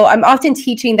 So I'm often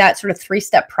teaching that sort of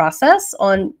 3-step process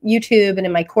on YouTube and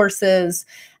in my courses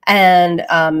and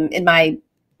in my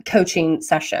coaching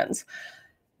sessions.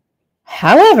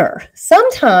 However,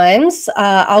 sometimes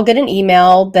I'll get an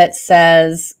email that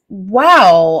says,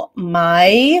 wow,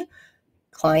 my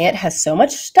client has so much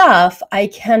stuff, I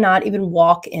cannot even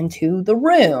walk into the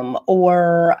room,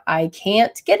 or I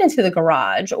can't get into the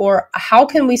garage, or how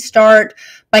can we start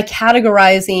by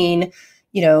categorizing,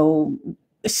 you know,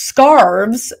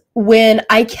 scarves when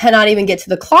I cannot even get to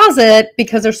the closet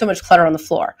because there's so much clutter on the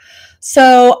floor.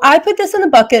 So I put this in the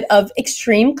bucket of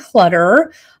extreme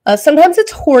clutter. Sometimes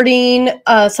it's hoarding,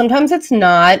 sometimes it's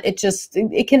not.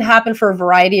 It can happen for a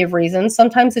variety of reasons.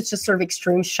 Sometimes it's just sort of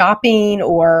extreme shopping,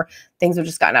 or things have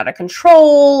just gotten out of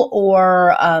control,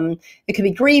 or it could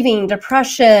be grieving,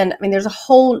 depression. I mean, there's a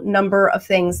whole number of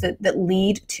things that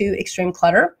lead to extreme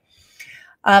clutter.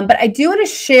 But I do want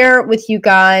to share with you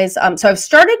guys. So I've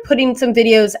started putting some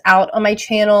videos out on my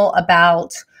channel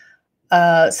about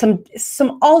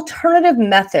some alternative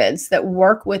methods that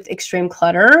work with extreme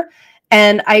clutter.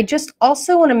 And I just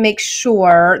also want to make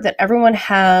sure that everyone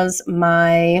has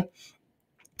a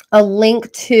link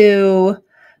to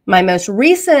my most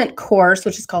recent course,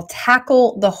 which is called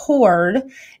Tackle the Hoard.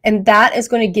 And that is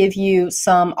going to give you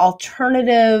some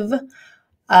alternative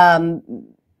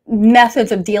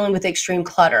methods of dealing with extreme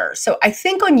clutter. So I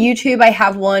think on YouTube, I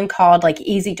have one called like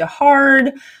Easy to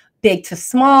Hard, Big to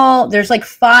Small. There's like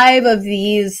 5 of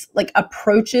these like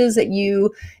approaches that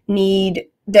you need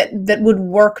that would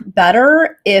work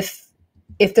better if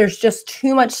there's just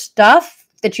too much stuff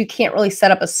that you can't really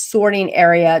set up a sorting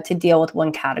area to deal with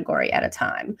one category at a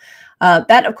time.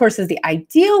 That, of course, is the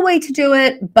ideal way to do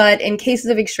it, but in cases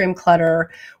of extreme clutter,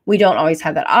 we don't always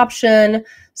have that option.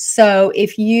 So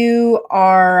if you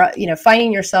are, you know,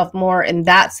 finding yourself more in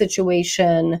that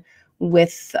situation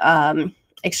with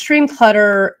extreme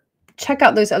clutter, check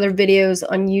out those other videos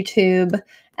on YouTube,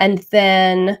 and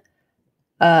then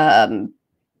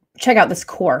check out this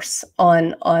course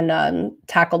on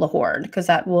Tackle the Hoard, because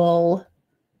that will,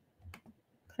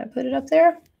 can I put it up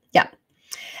there? Yeah.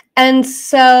 And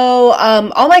so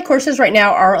all my courses right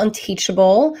now are on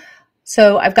Teachable.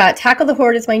 So I've got Tackle the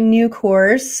Hoard is my new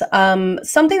course.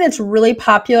 Something that's really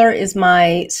popular is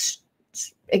my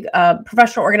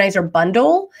Professional Organizer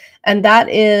Bundle. And that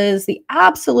is the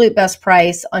absolute best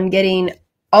price on getting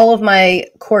all of my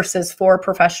courses for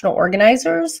professional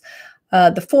organizers.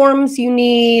 The forms you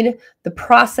need, the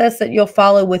process that you'll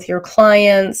follow with your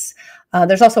clients.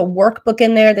 There's also a workbook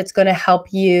in there that's going to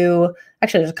help you.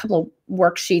 Actually, there's a couple of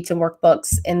worksheets and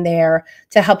workbooks in there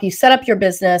to help you set up your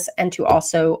business and to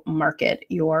also market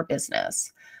your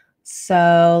business.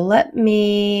 So let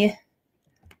me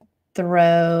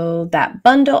throw that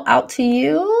bundle out to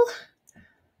you.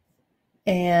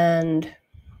 And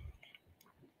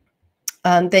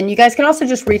then you guys can also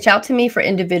just reach out to me for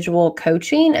individual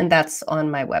coaching, and that's on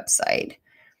my website.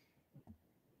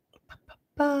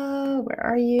 Where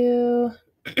are you?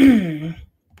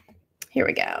 Here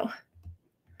we go.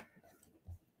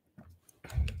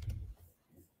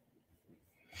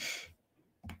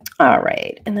 All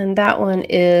right, and then that one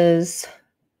is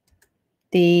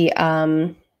the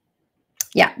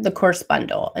the course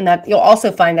bundle, and that you'll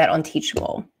also find that on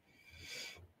Teachable.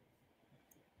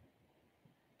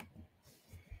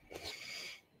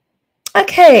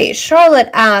 Okay, Charlotte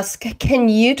asks, can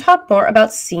you talk more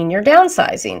about senior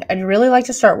downsizing? I'd really like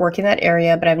to start working that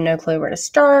area, but I have no clue where to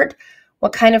start.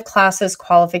 What kind of classes,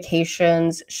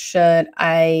 qualifications should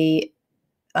I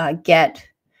get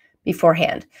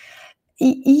beforehand?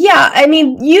 Yeah, I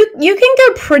mean, you can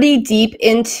go pretty deep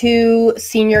into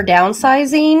senior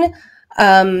downsizing.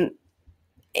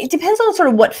 It depends on sort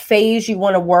of what phase you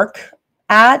want to work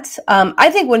at. I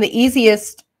think one of the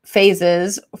easiest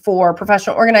phases for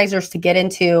professional organizers to get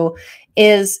into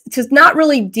is to not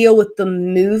really deal with the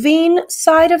moving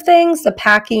side of things, the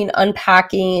packing,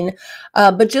 unpacking,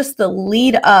 but just the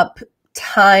lead up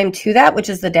time to that, which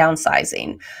is the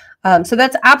downsizing. So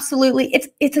that's absolutely,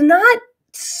 it's not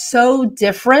so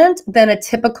different than a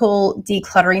typical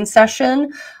decluttering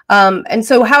session. And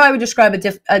so how I would describe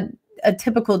a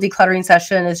typical decluttering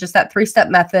session is just that 3-step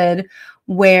method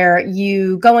where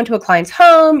you go into a client's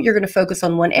home, you're going to focus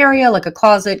on one area like a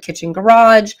closet, kitchen,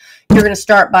 garage. You're going to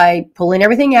start by pulling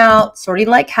everything out, sorting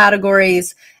like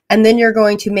categories, and then you're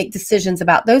going to make decisions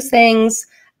about those things.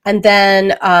 And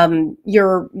then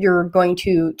you're going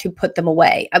to put them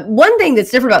away. One thing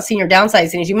that's different about senior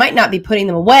downsizing is you might not be putting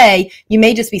them away. You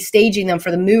may just be staging them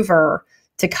for the mover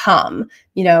to come,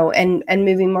 and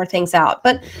moving more things out.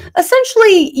 But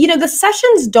essentially, the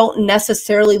sessions don't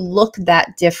necessarily look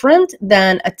that different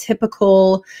than a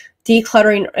typical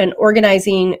decluttering and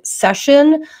organizing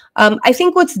session. I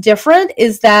think what's different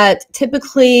is that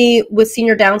typically with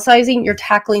senior downsizing, you're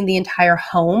tackling the entire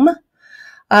home.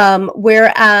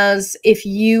 Whereas if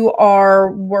you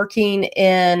are working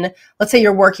let's say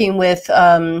you're working with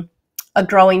a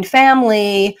growing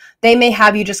family, they may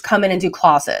have you just come in and do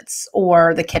closets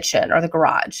or the kitchen or the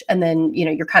garage. And then,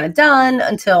 you're kind of done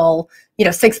until,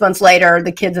 6 months later,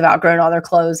 the kids have outgrown all their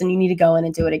clothes and you need to go in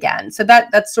and do it again. So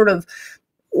that's sort of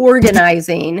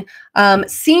organizing.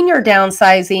 Senior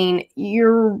downsizing,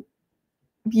 you're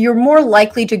more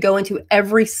likely to go into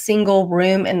every single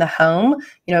room in the home,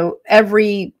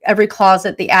 every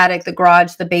closet, the attic, the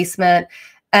garage, the basement,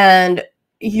 and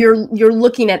you're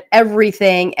looking at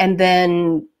everything and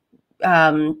then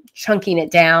chunking it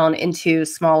down into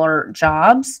smaller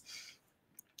jobs.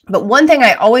 But one thing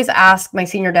I always ask my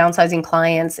senior downsizing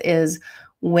clients is,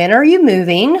 when are you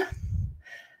moving?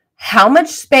 How much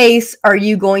space are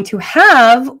you going to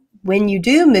have when you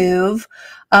do move?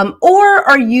 Or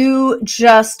are you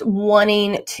just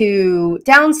wanting to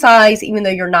downsize even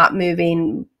though you're not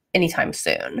moving anytime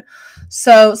soon?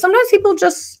 So sometimes people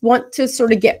just want to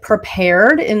sort of get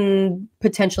prepared in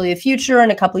potentially a future,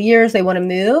 in a couple of years, they want to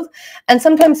move. And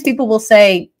sometimes people will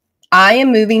say, I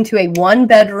am moving to a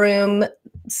 1-bedroom,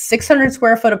 600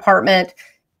 square foot apartment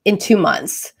in 2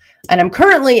 months. And I'm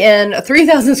currently in a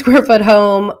 3,000 square foot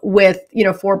home with,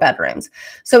 4 bedrooms.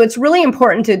 So it's really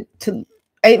important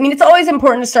it's always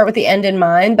important to start with the end in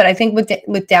mind, but I think with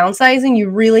downsizing, you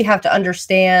really have to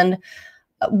understand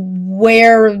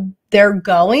where they're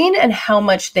going and how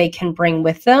much they can bring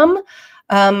with them.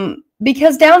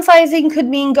 Because downsizing could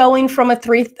mean going from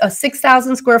a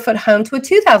 6,000 square foot home to a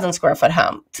 2,000 square foot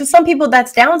home. To some people,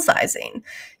 that's downsizing,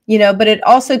 but it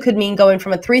also could mean going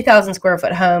from a 3,000 square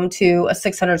foot home to a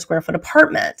 600 square foot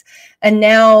apartment. And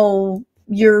now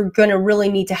you're going to really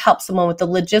need to help someone with the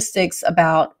logistics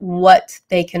about what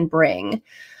they can bring.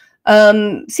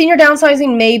 Senior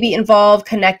downsizing may be involved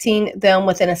connecting them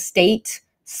with an estate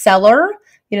seller.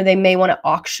 They may want to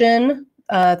auction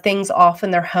things off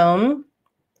in their home.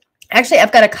 Actually,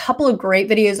 I've got a couple of great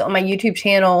videos on my YouTube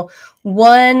channel.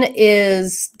 One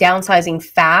is downsizing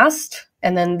fast,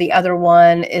 and then the other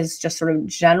one is just sort of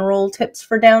general tips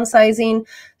for downsizing.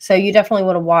 So you definitely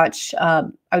want to watch, I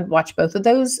would watch both of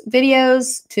those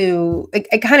videos to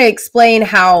kind of explain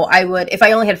how I would, if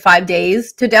I only had 5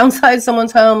 days to downsize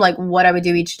someone's home, like what I would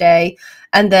do each day.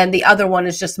 And then the other one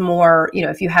is just more,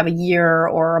 if you have a year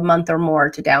or a month or more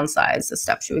to downsize, the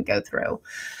steps you would go through.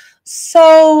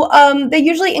 So they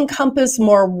usually encompass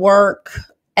more work,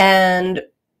 and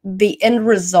the end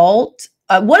result.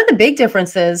 One of the big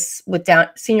differences with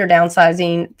senior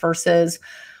downsizing versus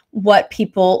what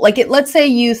people like it. Let's say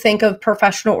you think of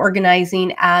professional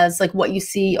organizing as like what you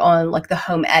see on like the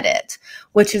Home Edit,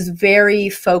 which is very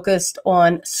focused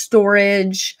on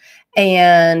storage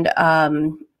and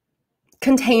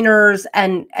containers,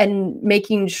 and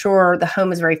making sure the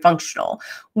home is very functional,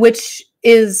 which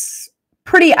is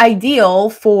pretty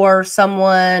ideal for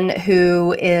someone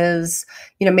who is,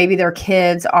 maybe their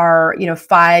kids are,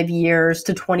 5 years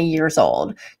to 20 years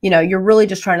old. You're really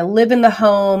just trying to live in the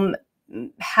home,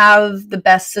 have the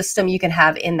best system you can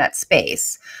have in that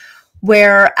space.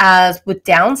 Whereas with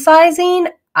downsizing,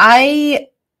 I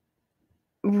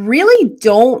really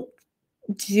don't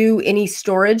do any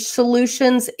storage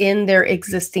solutions in their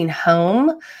existing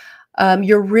home.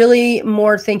 You're really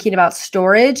more thinking about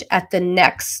storage at the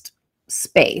next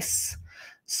space.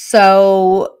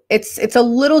 So it's a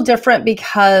little different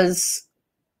because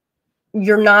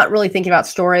you're not really thinking about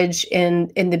storage in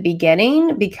the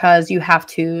beginning, because you have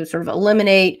to sort of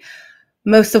eliminate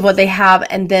most of what they have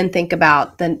and then think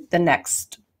about the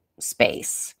next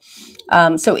space.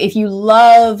 So if you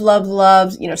love,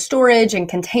 storage and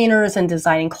containers and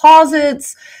designing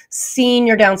closets,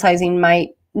 senior downsizing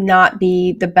might not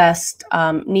be the best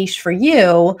niche for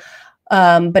you.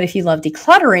 But if you love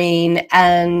decluttering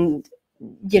and,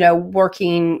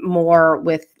 working more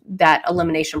with that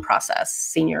elimination process,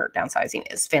 senior downsizing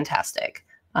is fantastic.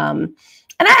 And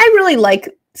I really like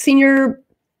senior.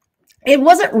 It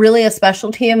wasn't really a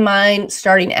specialty of mine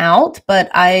starting out, but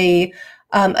I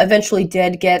eventually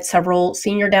did get several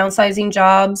senior downsizing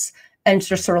jobs, and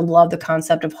just sort of love the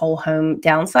concept of whole home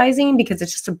downsizing, because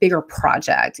it's just a bigger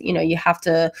project. You have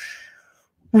to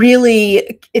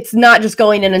really, it's not just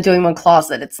going in and doing one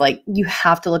closet. It's like you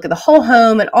have to look at the whole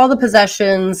home and all the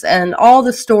possessions and all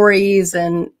the stories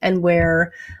and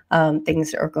where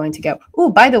things are going to go. Oh,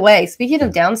 by the way, speaking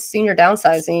of senior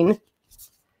downsizing,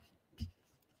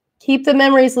 keep the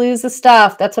memories, lose the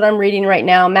stuff. That's what I'm reading right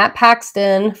now. Matt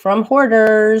Paxton from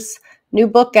Hoarders, new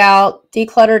book out,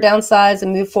 Declutter, Downsize,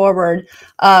 and Move Forward.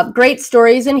 Great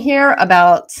stories in here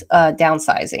about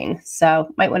downsizing.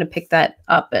 So might want to pick that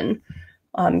up and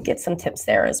get some tips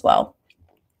there as well.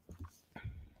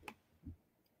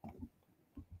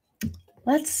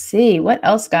 Let's see, what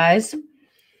else, guys?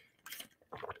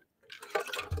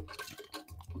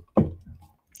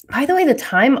 By the way, the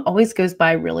time always goes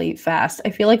by really fast.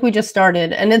 I feel like we just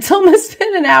started and it's almost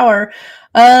been an hour.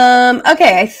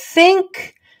 Okay, I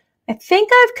think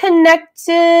I've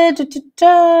connected.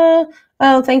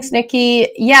 Oh, thanks, Nikki.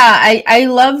 Yeah, I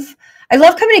love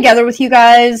coming together with you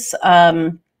guys.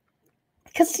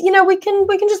 Because we can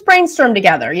just brainstorm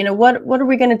together. What are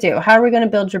we going to do? How are we going to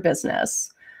build your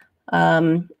business?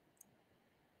 I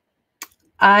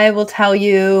will tell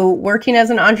you, working as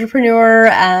an entrepreneur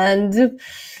and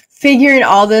figuring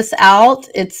all this out,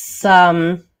 it's,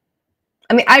 I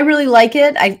really like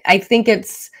it. I think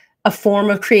it's a form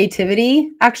of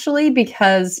creativity, actually,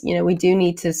 because, we do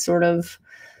need to sort of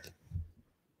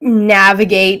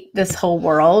navigate this whole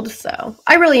world. So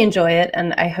I really enjoy it,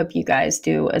 and I hope you guys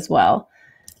do as well.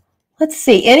 Let's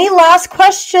see. Any last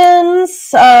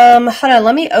questions? Hold on.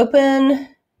 Let me open.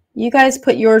 You guys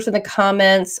put yours in the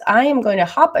comments. I am going to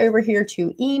hop over here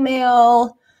to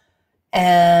email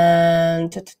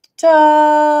and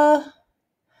I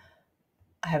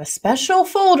have a special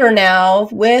folder now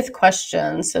with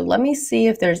questions. So let me see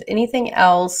if there's anything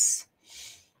else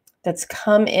that's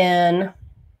come in.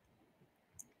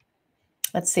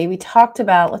 Let's see. We talked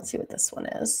about, let's see what this one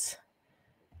is.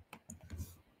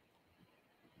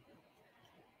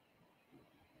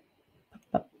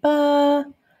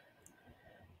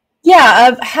 Yeah,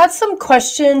 I've had some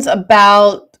questions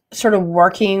about sort of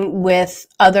working with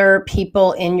other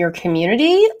people in your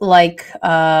community, like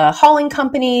hauling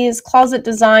companies, closet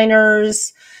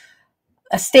designers,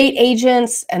 estate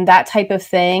agents, and that type of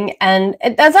thing. And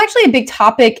that's actually a big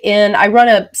topic I run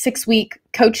a 6-week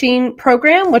coaching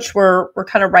program, which we're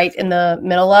kind of right in the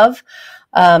middle of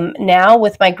now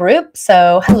with my group.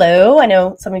 So hello, I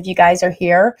know some of you guys are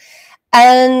here.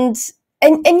 And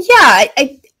yeah,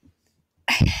 I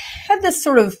had this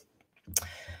sort of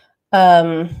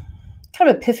kind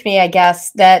of epiphany, I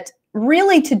guess, that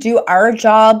really to do our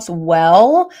jobs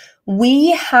well,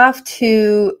 we have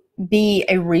to be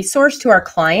a resource to our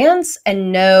clients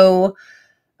and know,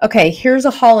 okay, here's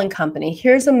a hauling company,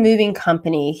 here's a moving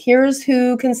company, here's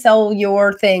who can sell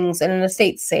your things in an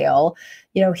estate sale.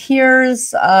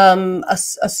 Here's a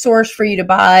source for you to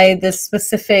buy this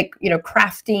specific,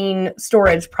 crafting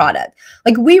storage product.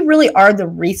 Like, we really are the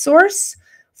resource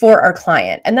for our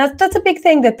client. And that's a big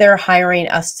thing that they're hiring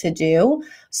us to do.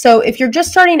 So if you're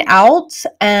just starting out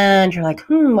and you're like,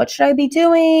 what should I be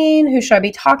doing? Who should I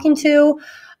be talking to?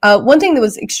 One thing that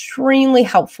was extremely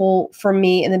helpful for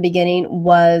me in the beginning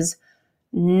was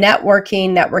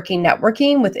networking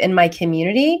within my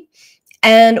community.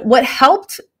 And what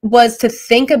helped was to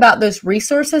think about those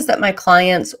resources that my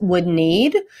clients would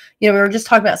need. We were just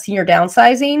talking about senior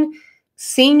downsizing.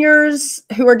 Seniors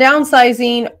who are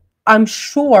downsizing, I'm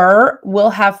sure,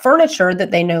 will have furniture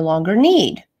that they no longer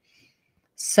need.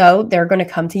 So they're going to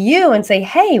come to you and say,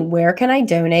 hey, where can I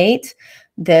donate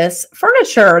this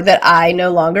furniture that I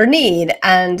no longer need?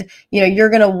 And, you're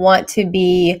going to want to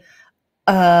be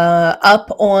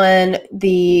up on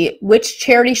which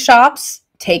charity shops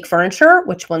take furniture,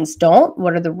 which ones don't,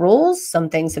 what are the rules. Some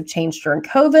things have changed during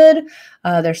COVID.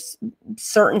 There's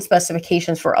certain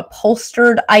specifications for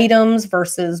upholstered items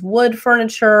versus wood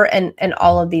furniture and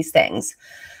all of these things.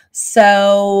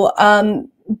 So,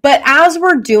 but as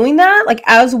we're doing that, like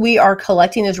as we are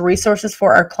collecting those resources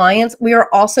for our clients, we are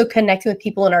also connecting with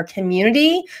people in our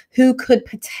community who could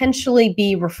potentially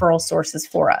be referral sources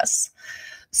for us.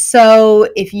 So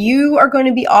if you are going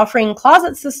to be offering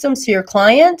closet systems to your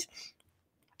client,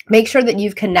 make sure that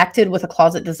you've connected with a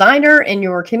closet designer in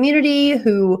your community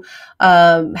who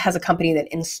has a company that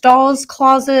installs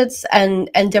closets and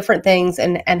different things,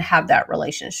 and have that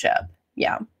relationship.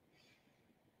 Yeah.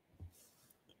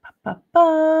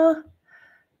 Oh.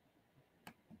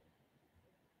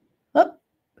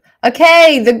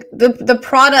 Okay, the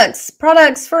products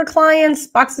for clients,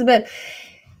 boxes of bed.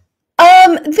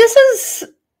 This is,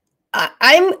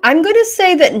 I'm going to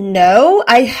say that no,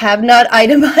 I have not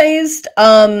itemized.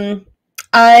 I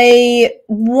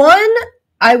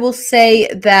will say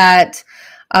that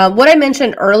what I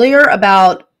mentioned earlier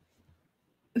about,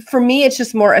 for me, it's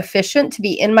just more efficient to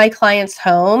be in my client's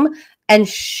home and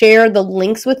share the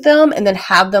links with them and then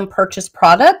have them purchase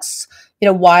products,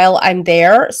 while I'm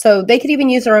there. So they could even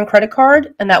use their own credit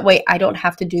card, and that way I don't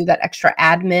have to do that extra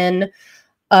admin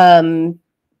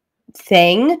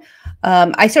thing.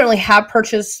 I certainly have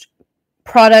purchased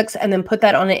products and then put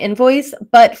that on an invoice,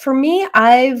 but for me,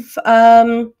 I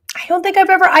don't think I've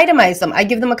ever itemized them. I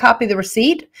give them a copy of the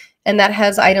receipt, and that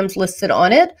has items listed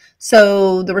on it.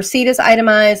 So the receipt is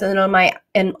itemized, and then on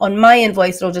my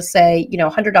invoice, it'll just say,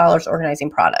 $100 organizing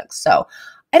products. So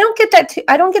I don't get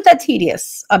that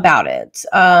tedious about it.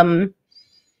 Not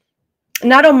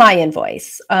on my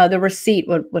invoice. The receipt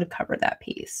would cover that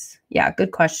piece. Yeah,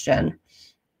 good question.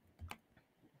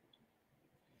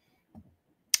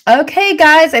 Okay,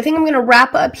 guys, I think I'm going to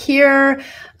wrap up here.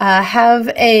 Have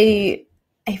a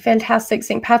fantastic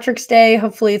St. Patrick's Day.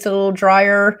 Hopefully it's a little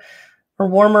drier or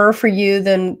warmer for you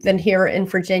than here in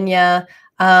Virginia.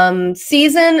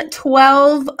 Season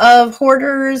 12 of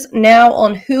Hoarders now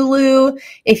on Hulu.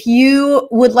 If you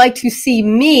would like to see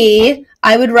me,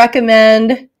 I would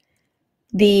recommend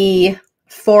the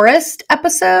Forest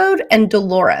episode and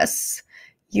Dolores.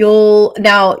 You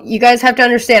guys have to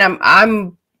understand,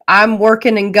 I'm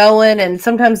working and going, and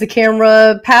sometimes the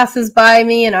camera passes by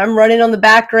me and I'm running on the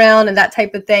background and that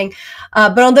type of thing.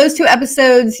 But on those two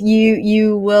episodes,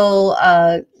 you will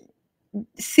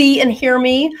see and hear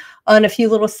me on a few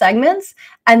little segments.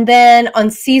 And then on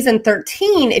season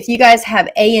 13, if you guys have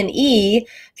A&E,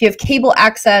 if you have cable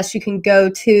access, you can go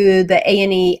to the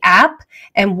A&E app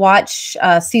and watch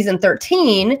season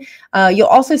 13. You'll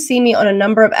also see me on a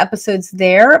number of episodes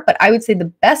there, but I would say the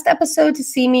best episode to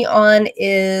see me on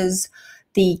is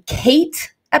the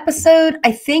Kate episode.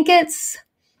 I think it's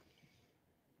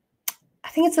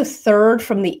the third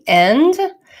from the end.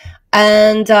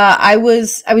 And I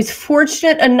was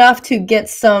fortunate enough to get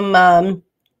some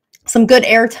good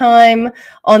airtime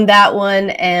on that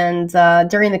one. And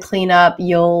during the cleanup,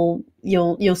 you'll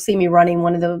see me running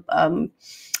one of the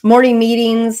morning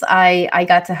meetings. I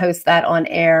got to host that on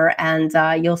air, and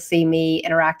you'll see me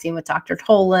interacting with Dr.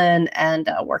 Tolan and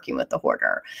working with the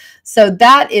Hoarder. So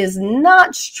that is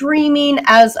not streaming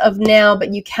as of now,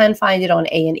 but you can find it on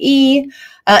A&E.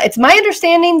 It's my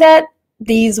understanding that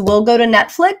these will go to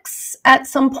Netflix at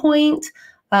some point.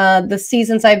 The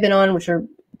seasons I've been on, which are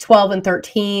 12 and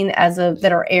 13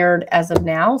 that are aired as of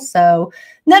now. So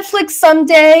Netflix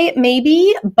someday,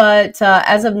 maybe, but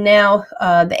as of now,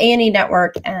 the A&E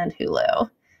Network and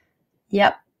Hulu.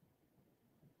 Yep.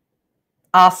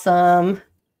 Awesome.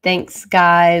 Thanks,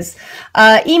 guys.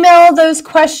 Email those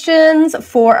questions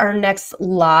for our next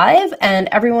live, and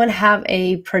everyone have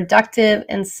a productive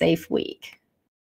and safe week.